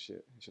pineapples and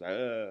shit. She's like,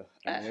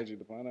 I'm allergic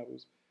to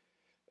pineapples.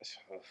 That's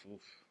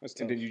tough.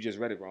 And then you just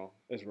read it wrong.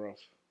 That's rough.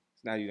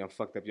 So now you done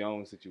fucked up your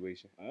own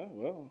situation.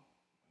 Well,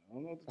 I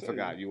don't know what to I tell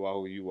forgot you are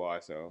who you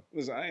are, so.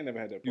 Listen, I ain't never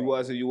had that You problem.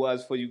 was who you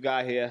was before you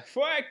got here.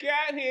 Before I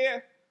got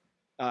here.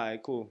 All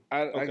right, cool.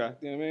 Okay. Okay.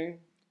 You know what I mean?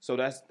 So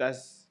that's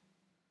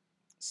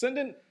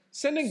Sending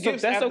So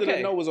gifts that's after okay.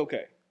 the no is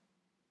okay.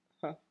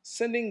 Huh?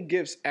 Sending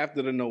gifts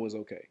after the no is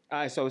okay. all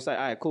right. So it's like,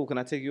 all right, cool. Can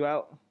I take you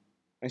out?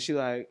 And she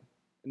like,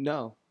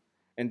 no.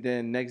 And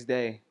then next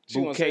day, She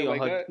gonna say bouquet it on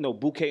like her that?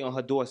 bouquet on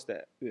her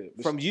doorstep Yeah,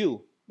 but from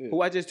you, yeah.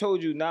 who I just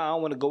told you. Nah, I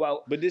don't want to go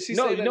out. But did she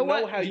no, say you that know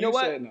no what? how you know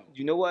what? said no?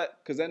 You know what?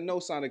 Because that no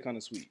sounded kind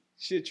of sweet.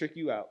 She'll trick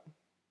you out.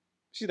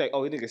 She's like,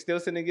 oh, nigga still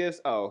sending gifts?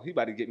 Oh, he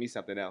about to get me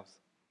something else.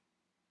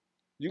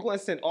 You gonna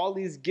send all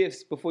these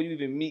gifts before you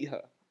even meet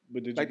her,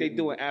 But did like you they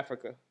do in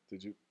Africa.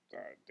 Did you?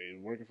 They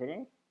working for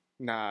them?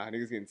 Nah,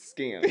 niggas getting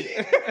scammed.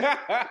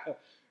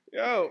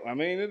 Yo, I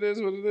mean, it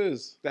is what it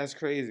is. That's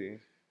crazy.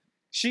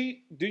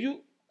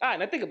 All right,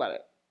 now think about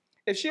it.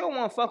 If she don't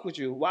want to fuck with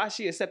you, why is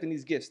she accepting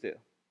these gifts still?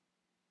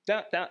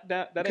 That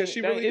Because she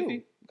really iffy?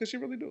 do. Because she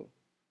really do.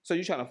 So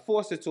you trying to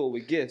force it to her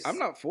with gifts? I'm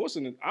not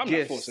forcing it. I'm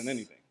Gifts. not forcing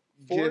anything.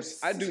 Force.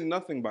 Gifts. I do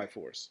nothing by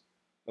force.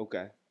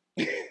 Okay.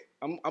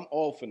 I'm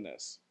all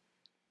finesse.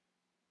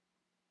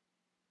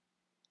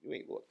 You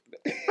ain't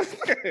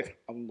going.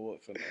 I'm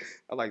Lord finesse.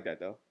 I like that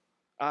though.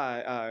 All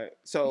right.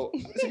 So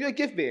you're a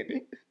gift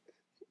bandit.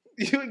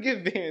 You're a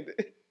gift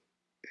bandit.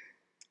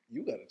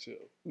 You gotta chill.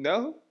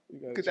 No? You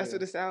gotta Because that's chill.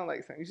 what it sounds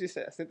like. You just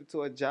said I sent it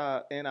to a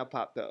job and I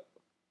popped up.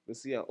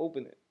 Let's see how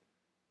open it.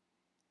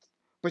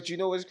 But you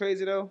know what's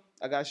crazy though?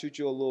 I gotta shoot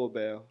you a little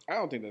bell. I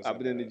don't think that's. I've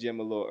been in the gym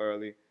a little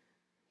early.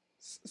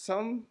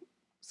 Some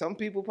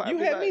people probably You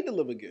had like, me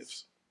deliver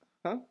gifts.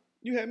 Huh?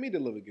 You had me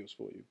deliver gifts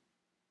for you.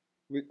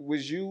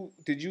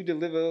 Did you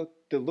deliver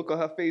the look on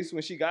her face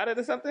when she got it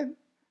or something?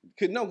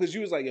 Because you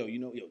was like, yo,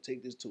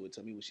 take this to her.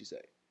 Tell me what she say.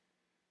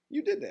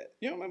 You did that.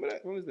 You don't remember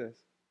that? What was this?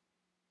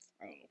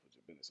 I don't know. Put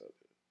your business out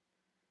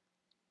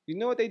You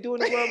know what they do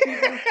in the world,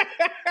 people?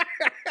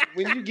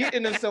 When you get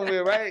in them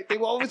somewhere, right? They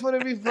will always want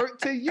to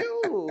revert to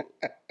you.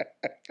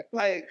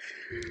 Like,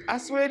 I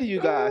swear to you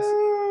there. guys,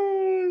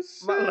 Oh,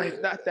 my shit.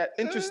 life not that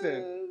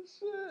interesting. Oh,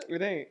 shit.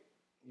 It ain't.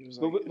 You was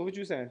But like, what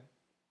you saying?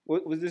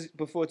 Was this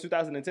before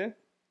 2010?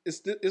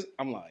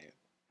 I'm lying.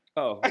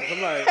 Oh,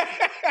 I'm like,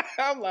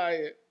 I'm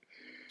lying.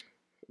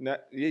 nah,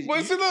 yeah,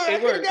 But see, look, I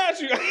it could have worked.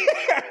 got you.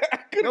 I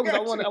could No, have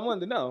because got you. I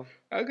wanted to know.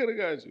 I could have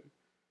got you.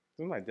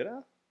 I'm like, did I?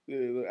 Yeah,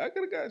 look, I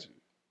could have got you.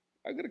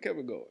 I could have kept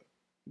it going.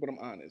 But I'm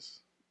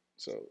honest.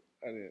 So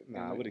I didn't.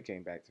 Nah, I would have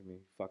came back to me.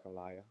 Fucking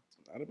liar.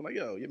 I'd have been like,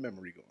 yo, your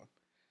memory gone.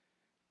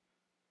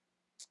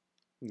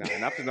 Nah,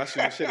 not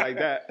shooting shit like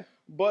that.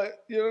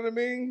 But you know what I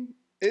mean?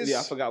 It's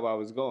Yeah, I forgot where I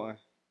was going.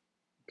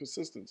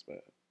 persistence, man.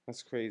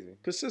 That's crazy.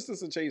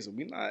 Persistence and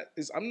chasing.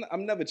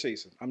 I'm never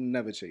chasing. I'm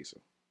never chasing.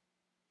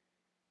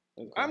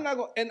 Okay. I'm not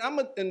going, and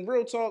in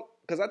real talk,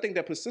 because I think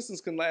that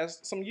persistence can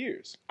last some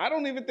years. I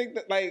don't even think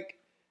that,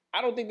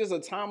 I don't think there's a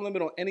time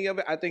limit on any of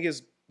it. I think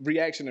it's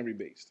reactionary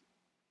based.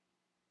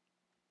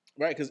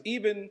 Right? Because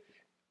even,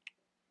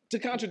 to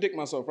contradict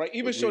myself, right?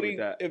 Even Agree Shorty,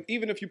 with that.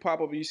 even if you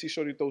pop up and you see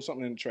Shorty throw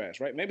something in the trash,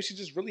 right? Maybe she's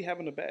just really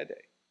having a bad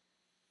day.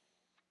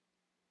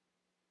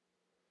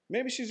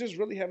 Maybe she's just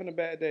really having a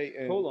bad day.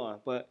 And, Hold on,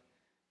 but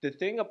the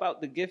thing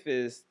about the gift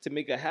is to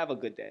make her have a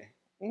good day.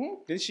 Mm-hmm.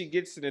 Then she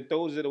gets it and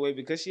throws it away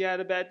because she had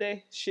a bad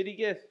day. Shitty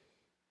gift.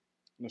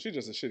 No, she's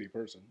just a shitty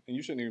person, and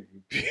you shouldn't even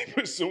be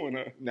pursuing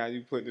her. Now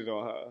you put it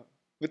on her.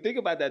 But think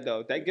about that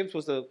though. That gift's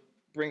supposed to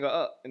bring her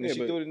up, and then Yeah, she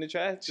but threw it in the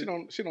trash. She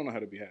don't know how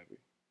to be happy.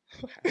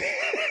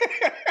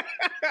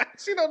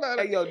 She don't know how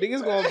to. Hey yo,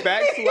 niggas gonna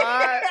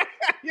backslide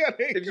Yeah,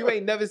 if you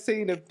ain't never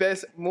seen the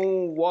best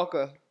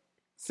moonwalker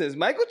since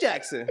Michael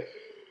Jackson.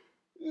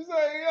 It's like,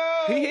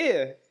 yo. He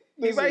here.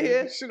 He Listen, right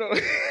here. She don't.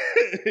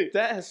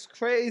 That's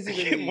crazy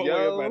to Get me, my way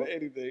yo. about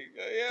anything.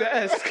 Yeah.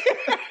 That's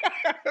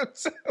I'm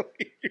telling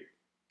you.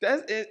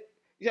 that's it.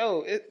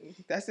 Yo,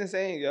 that's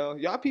insane, yo.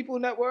 Y'all people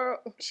in that world,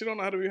 She don't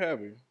know how to be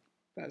happy.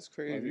 that's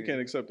crazy. Like, you can't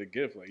accept a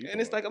gift. Like,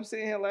 and it's like I'm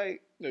sitting here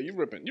like, no, you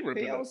ripping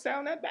they don't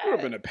sound that bad. you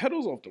ripping the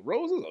petals off the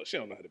roses. Oh, she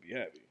don't know how to be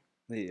happy.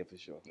 Yeah, for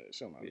sure. Yeah,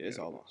 she don't know how to Yeah, be it's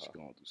happy. all on She's her.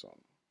 going through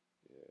something.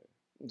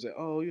 Yeah. Say,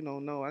 oh,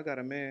 no, I got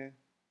a man.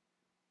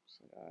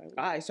 Say, all right,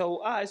 All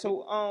right,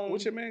 so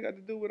what's your man got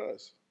to do with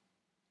us?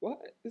 what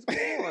is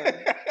going on?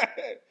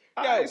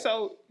 All right,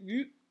 so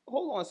you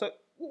hold on. So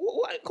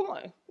what? Come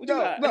on. What you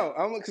got? No,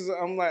 because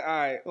I'm like, all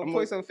right, Don't I'm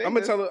point some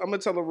gonna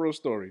fingers. tell a real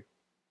story.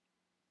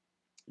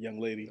 Young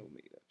lady, No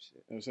made up shit. you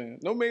know what I'm saying?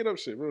 No made up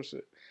shit, real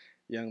shit.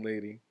 Young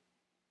lady,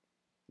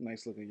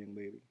 nice looking young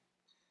lady.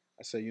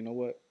 I said, you know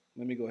what?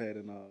 Let me go ahead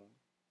and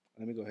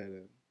let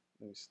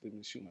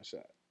me shoot my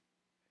shot.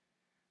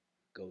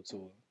 Go to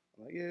her.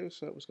 I'm like, yeah,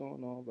 what's up? What's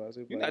going on? Blah, blah,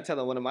 You're blah. not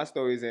telling one of my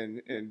stories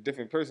in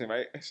different person,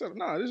 right? So,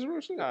 nah, this is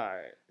real shit. All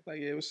right. Like,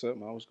 yeah, what's up,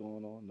 man? What's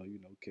going on? No, you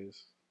know,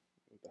 kiss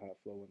with the hot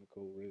flow and the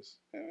cold wrist.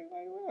 And I'm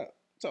like, what up?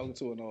 Talking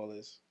to her and all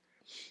this.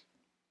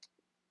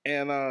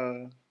 And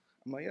I'm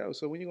like, yo,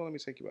 so when you gonna let me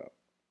take you out?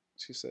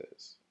 She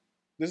says,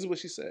 this is what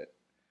she said.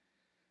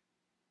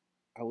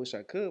 I wish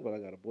I could, but I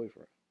got a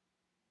boyfriend.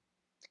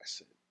 I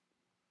said,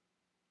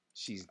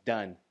 She's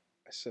done.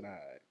 all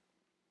right.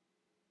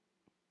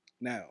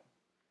 Now,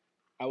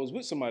 I was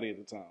with somebody at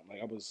the time. Like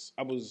I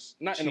was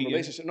not in a Cheating?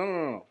 relationship.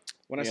 No.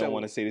 When I You said don't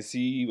want to say the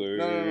C word.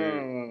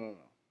 no.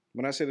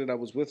 When I said that I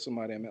was with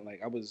somebody, I meant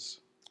like I was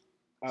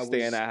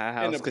Staying at her in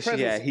house the because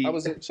she had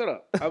presence. heat. Shut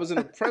up. I was in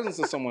the presence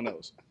of someone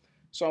else.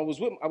 So I was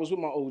with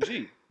my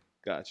OG,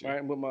 Gotcha.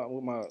 right? With my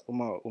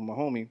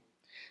homie,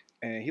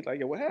 and he like,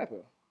 yo, what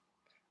happened?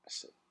 I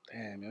said,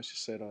 damn, yo, she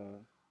said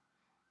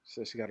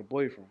she got a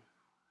boyfriend.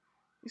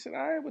 He said,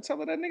 all right, well, tell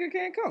her that nigga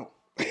can't come.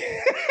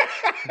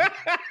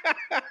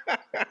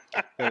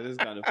 That is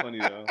kind of funny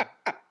though.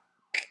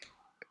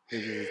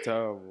 This is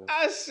terrible.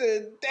 I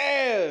said,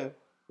 damn.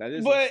 That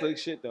is But some slick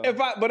shit though.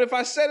 If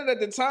I said it at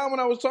the time when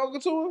I was talking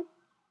to her,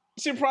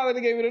 she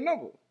probably gave me the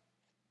number.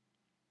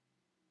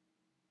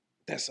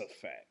 That's a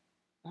fact.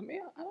 I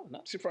mean, I don't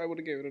know. She probably would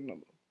have gave me the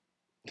number.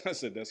 I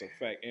said that's a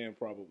fact and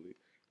probably.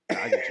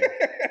 I get you.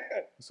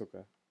 It's okay.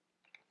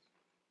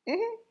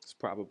 Mm-hmm. It's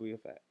probably a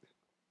fact.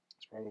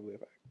 It's probably a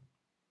fact.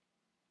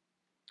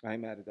 I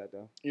ain't mad at that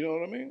though. You know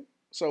what I mean?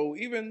 So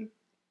even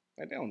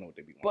like, they don't know what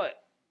they be doing. But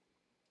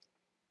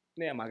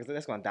yeah, Marcus,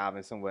 that's gonna dive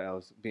in somewhere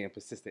else. Being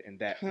persistent in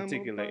that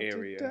particular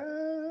area,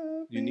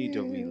 you need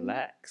to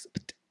relax.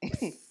 Go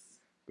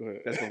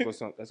ahead. That's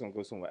gonna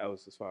go somewhere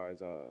else as far as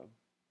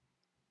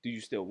do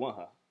you still want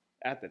her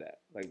after that?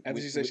 Like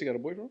After she said she got a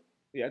boyfriend?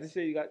 yeah, after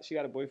she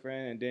got a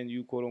boyfriend and then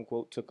you quote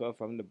unquote took her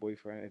from the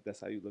boyfriend, if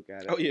that's how you look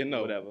at it. Oh yeah,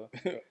 no. Whatever.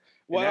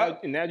 Well,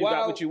 and now you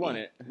got what you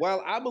wanted.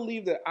 While I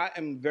believe that I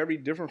am very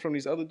different from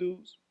these other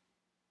dudes,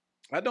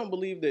 I don't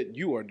believe that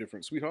you are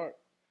different, sweetheart.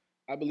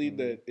 I believe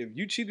that if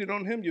you cheated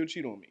on him, you'll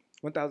cheat on me.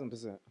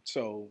 1000%.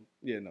 So,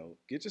 no,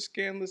 get your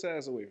scandalous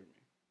ass away from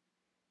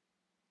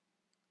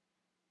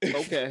me.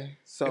 Okay,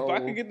 so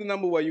If I could get the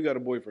number while you got a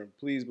boyfriend,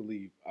 please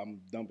believe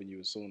I'm dumping you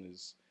as soon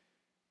as.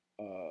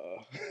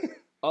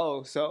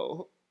 oh,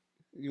 so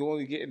you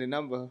only getting the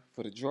number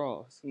for the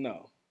draws.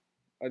 No,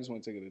 I just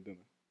want to take her to dinner.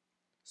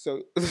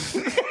 So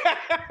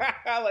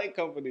I like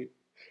company.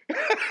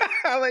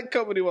 I like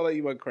company while I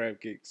eat my crab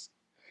cakes.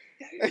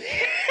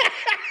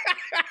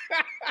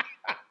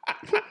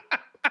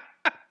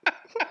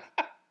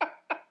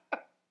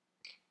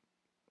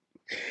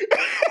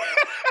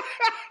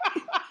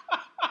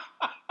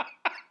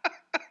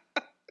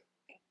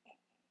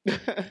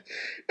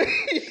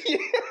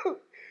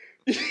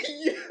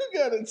 You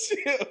gotta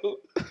chill.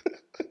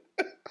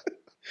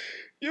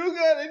 You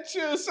gotta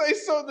chill. Say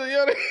something.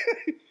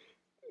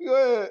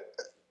 Go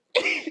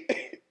ahead.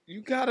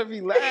 you gotta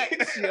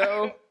relax,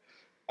 yo.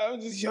 I'm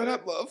just Yo,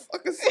 that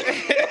motherfucker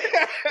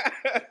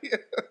said.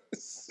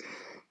 Yes.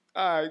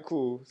 All right,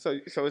 cool. So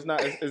it's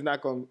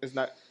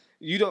not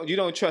you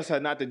don't trust her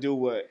not to do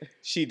what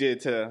she did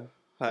to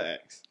her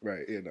ex.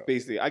 Right. Yeah. No.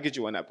 Basically, I get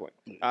you on that point.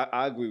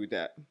 I agree with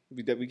that.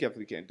 We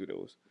definitely can't do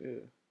those. Yeah.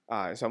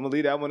 All right, so I'm gonna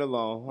leave that one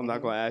alone. I'm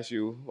not gonna ask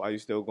you why you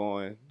still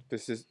going.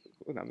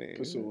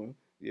 Pursuing.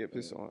 Yeah,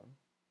 pursuing.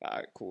 All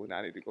right, cool. Now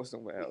I need to go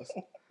somewhere else.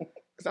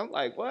 Cause I'm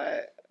like,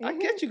 what? I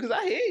get you, cause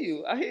I hear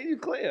you. I hear you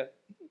clear.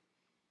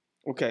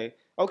 Okay.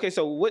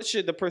 So what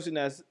should the person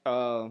that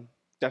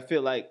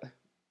feel like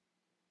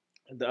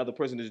the other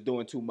person is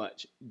doing too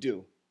much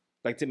do,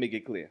 like to make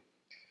it clear?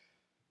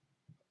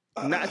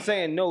 I'm not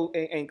saying no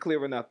ain't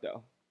clear enough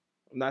though.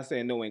 I'm not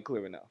saying no ain't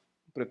clear enough.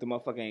 But if the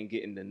motherfucker ain't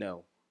getting the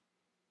no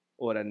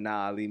or the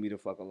nah, leave me the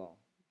fuck alone.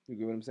 You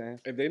get what I'm saying?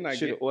 If they not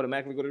should it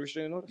automatically go to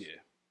restraining orders? Yeah.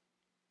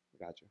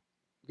 Gotcha.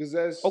 Because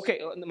that's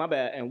okay. My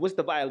bad. And what's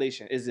the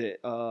violation? Is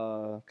it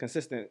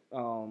consistent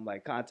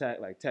like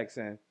contact, like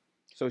texting,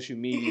 social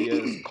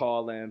medias,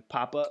 calling,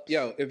 pop ups?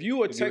 Yo, if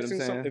you are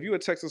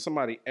texting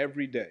somebody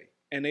every day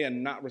and they are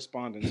not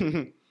responding, to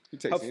you, you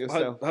texting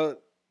yourself.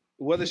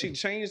 Whether she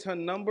changed her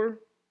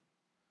number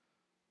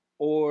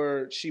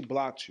or she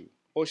blocked you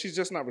or she's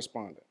just not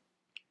responding,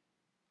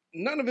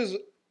 none of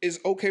it is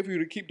okay for you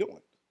to keep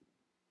doing.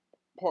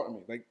 Pardon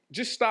me. Like,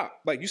 just stop.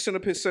 Like, you send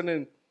up here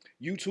sending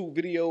YouTube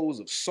videos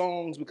of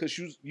songs because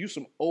you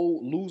some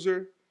old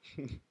loser,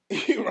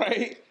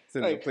 right?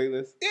 Sending like, a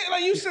playlist. Yeah,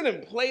 like you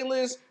sending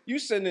playlists. You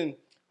sending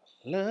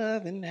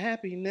 "Love and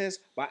Happiness"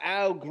 by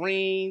Al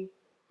Green.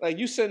 Like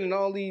you sending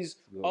all these,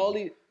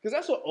 because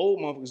that's what old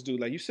motherfuckers do.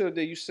 Like you sit up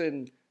there, you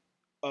send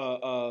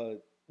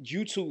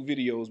YouTube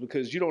videos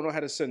because you don't know how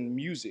to send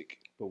music.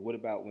 But what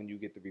about when you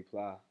get the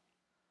reply?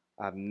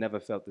 I've never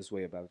felt this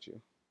way about you.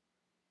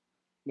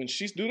 When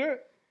she's do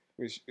that?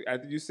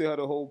 After you send her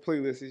the whole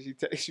playlist and she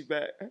texts you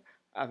back,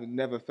 I've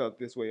never felt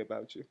this way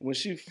about you. When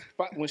she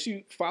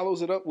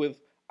follows it up with,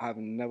 I've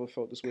never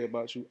felt this way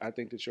about you. I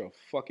think that you're a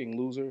fucking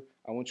loser.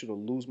 I want you to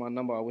lose my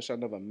number. I wish I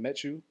never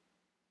met you.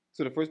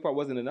 So the first part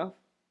wasn't enough?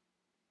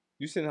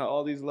 You send her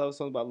all these love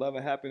songs about love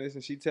and happiness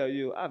and she tell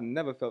you, I've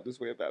never felt this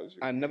way about you.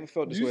 I never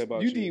felt this way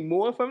about you. You need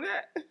more from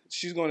that?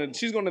 She's gonna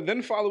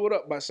then follow it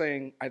up by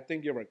saying, I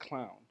think you're a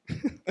clown.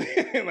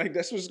 Like,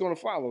 that's what's gonna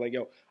follow. Like,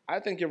 yo, I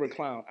think you're a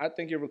clown. I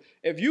think you're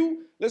if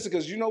you listen,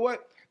 because you know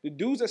what? The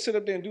dudes that sit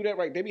up there and do that,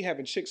 right, they be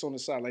having chicks on the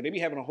side. Like, they be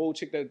having a whole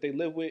chick that they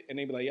live with, and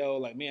they be like, yo,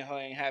 like, me and her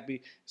ain't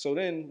happy. So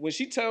then when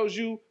she tells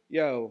you,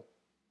 yo,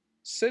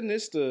 send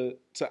this to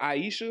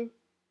Aisha,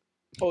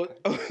 or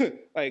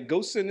like,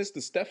 go send this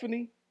to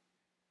Stephanie.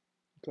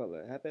 Call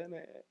it happy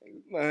man.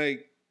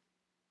 Like,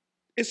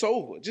 it's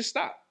over. Just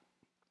stop.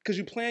 Because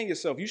you're playing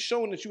yourself. You're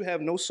showing that you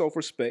have no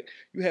self-respect.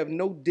 You have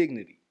no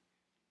dignity.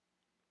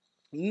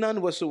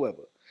 None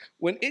whatsoever.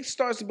 When it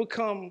starts to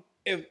become,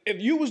 if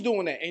you was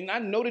doing that, and I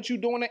know that you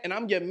doing that, and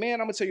I'm your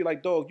man, I'm going to tell you,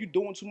 like, dog, you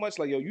doing too much.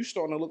 Like, yo, you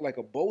starting to look like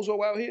a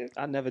bozo out here.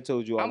 I never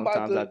told you all the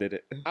times I did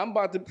it. I'm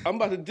about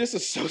to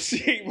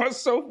disassociate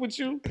myself with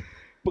you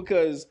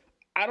because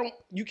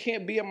you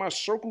can't be in my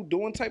circle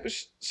doing type of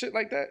shit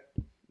like that.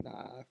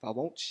 Nah, if I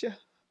won't, you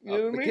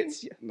know what I mean?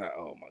 Nah,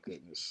 oh my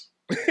goodness.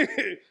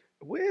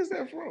 Where is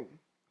that from?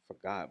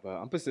 Forgot, but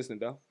I'm persistent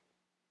though.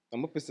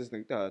 I'm a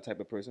persistent type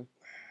of person.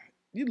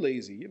 You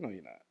lazy. You know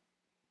you're not.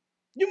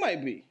 You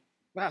might be.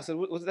 Wow. So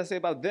what does that say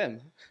about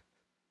them?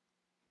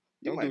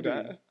 You might do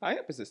that. I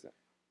am persistent.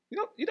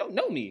 You don't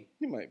know me.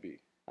 You might be.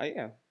 I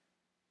am.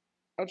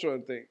 I'm trying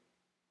to think.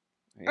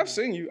 I've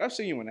seen you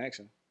in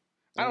action.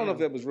 I don't know if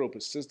that was real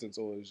persistence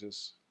or it was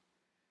just.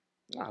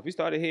 Nah, we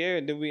started here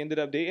and then we ended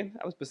up dating.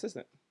 I was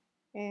persistent.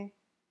 Did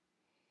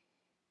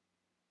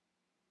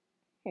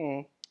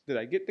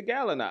I get the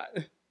gal or not?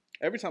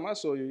 Every time I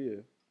saw you,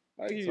 yeah.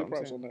 I give you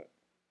props on that.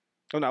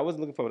 Oh no, I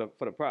wasn't looking for the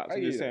props.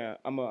 I'm just saying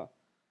I was.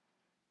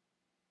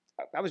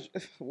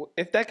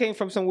 If that came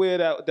from somewhere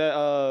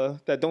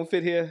that don't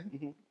fit here,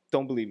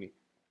 don't believe me.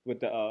 With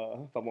the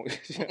if I won't.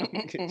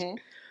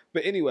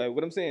 But anyway,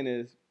 what I'm saying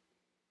is,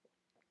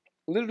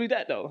 literally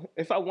that though.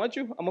 If I want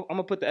you, I'm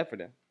gonna put the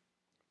effort in.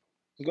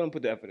 I'm gonna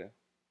put the effort in.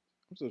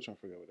 I'm still trying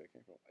to figure out where that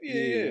came from.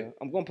 Yeah.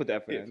 I'm gonna put the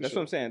effort in. That's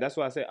what I'm saying. That's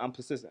why I say I'm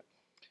persistent.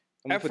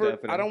 Effort.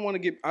 I don't want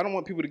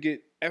people to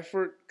get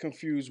effort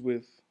confused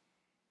with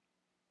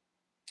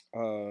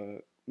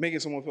making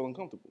someone feel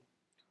uncomfortable.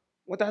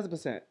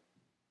 1,000%.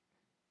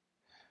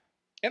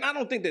 And I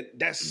don't think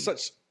that's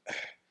such.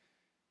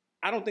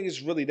 I don't think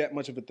it's really that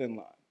much of a thin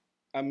line.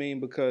 I mean,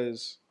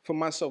 because for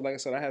myself, like I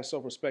said, I have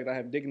self-respect, I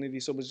have dignity,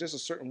 so it's just a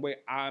certain way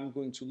I'm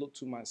going to look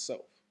to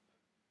myself.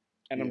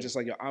 And I'm just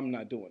like, yo, I'm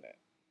not doing that.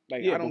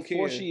 Like, I don't care.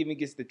 Before she even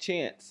gets the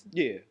chance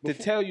to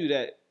tell you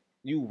that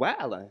you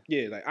wilding.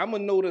 Yeah, like, I'm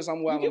going to notice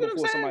I'm wilding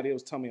before somebody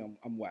else tell me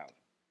I'm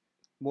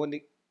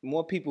wilding.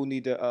 More people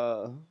need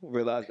to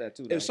realize that,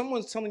 too. If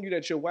someone's telling you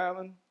that you're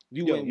wilding,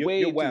 you went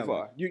way too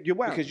far. You're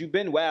wilding. Because you've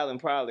been wilding,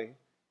 probably.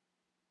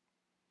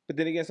 But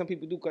then again, some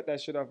people do cut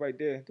that shit off right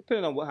there,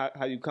 depending on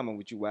how you coming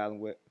with you wilding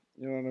with.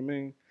 You know what I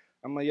mean?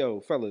 I'm like, yo,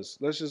 fellas,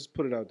 let's just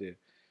put it out there.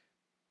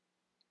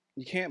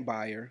 You can't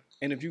buy her.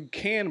 And if you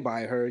can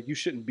buy her, you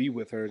shouldn't be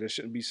with her. There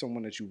shouldn't be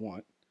someone that you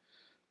want.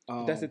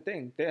 That's the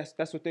thing.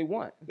 That's what they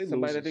want.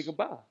 Somebody that they could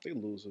buy. They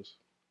losers.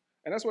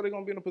 And that's why they're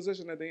gonna be in a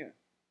position that they're in.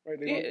 Right?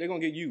 They're gonna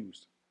get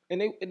used.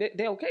 And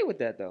they're okay with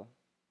that though.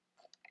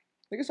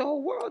 Like it's a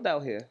whole world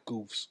out here.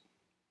 Goofs.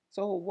 It's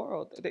a whole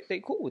world. They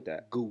cool with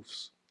that.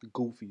 Goofs.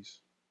 Goofies.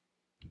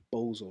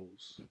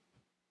 Bozos.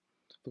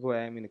 Go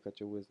ahead, I didn't mean to cut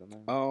your wisdom,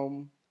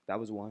 man. That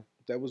was one.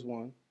 That was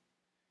one.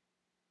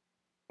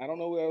 I don't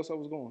know where else I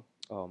was going.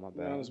 Oh, my To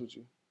bad. be honest with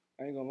you.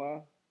 I ain't gonna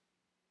lie.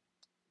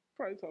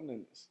 Probably something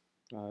in this.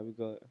 All right, we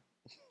good.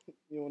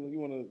 You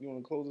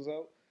wanna close this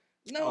out?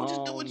 No,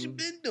 just do what you've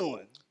been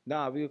doing.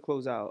 Nah, we can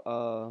close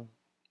out.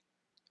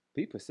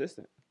 Be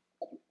persistent.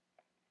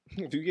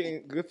 If you're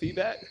getting good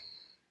feedback,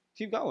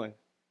 keep going.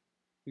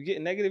 You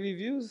get negative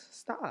reviews,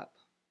 stop.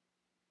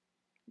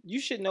 You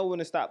should know when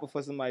to stop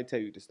before somebody tell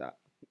you to stop.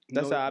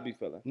 That's how I be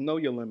feeling. Know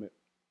your limit.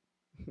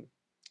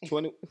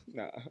 20.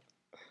 Nah.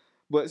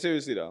 But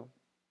seriously though,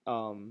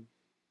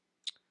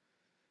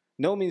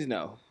 no means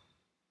no.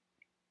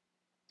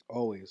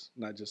 Always,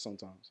 not just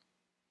sometimes.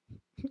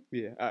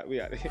 Yeah. All right, we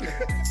out of here.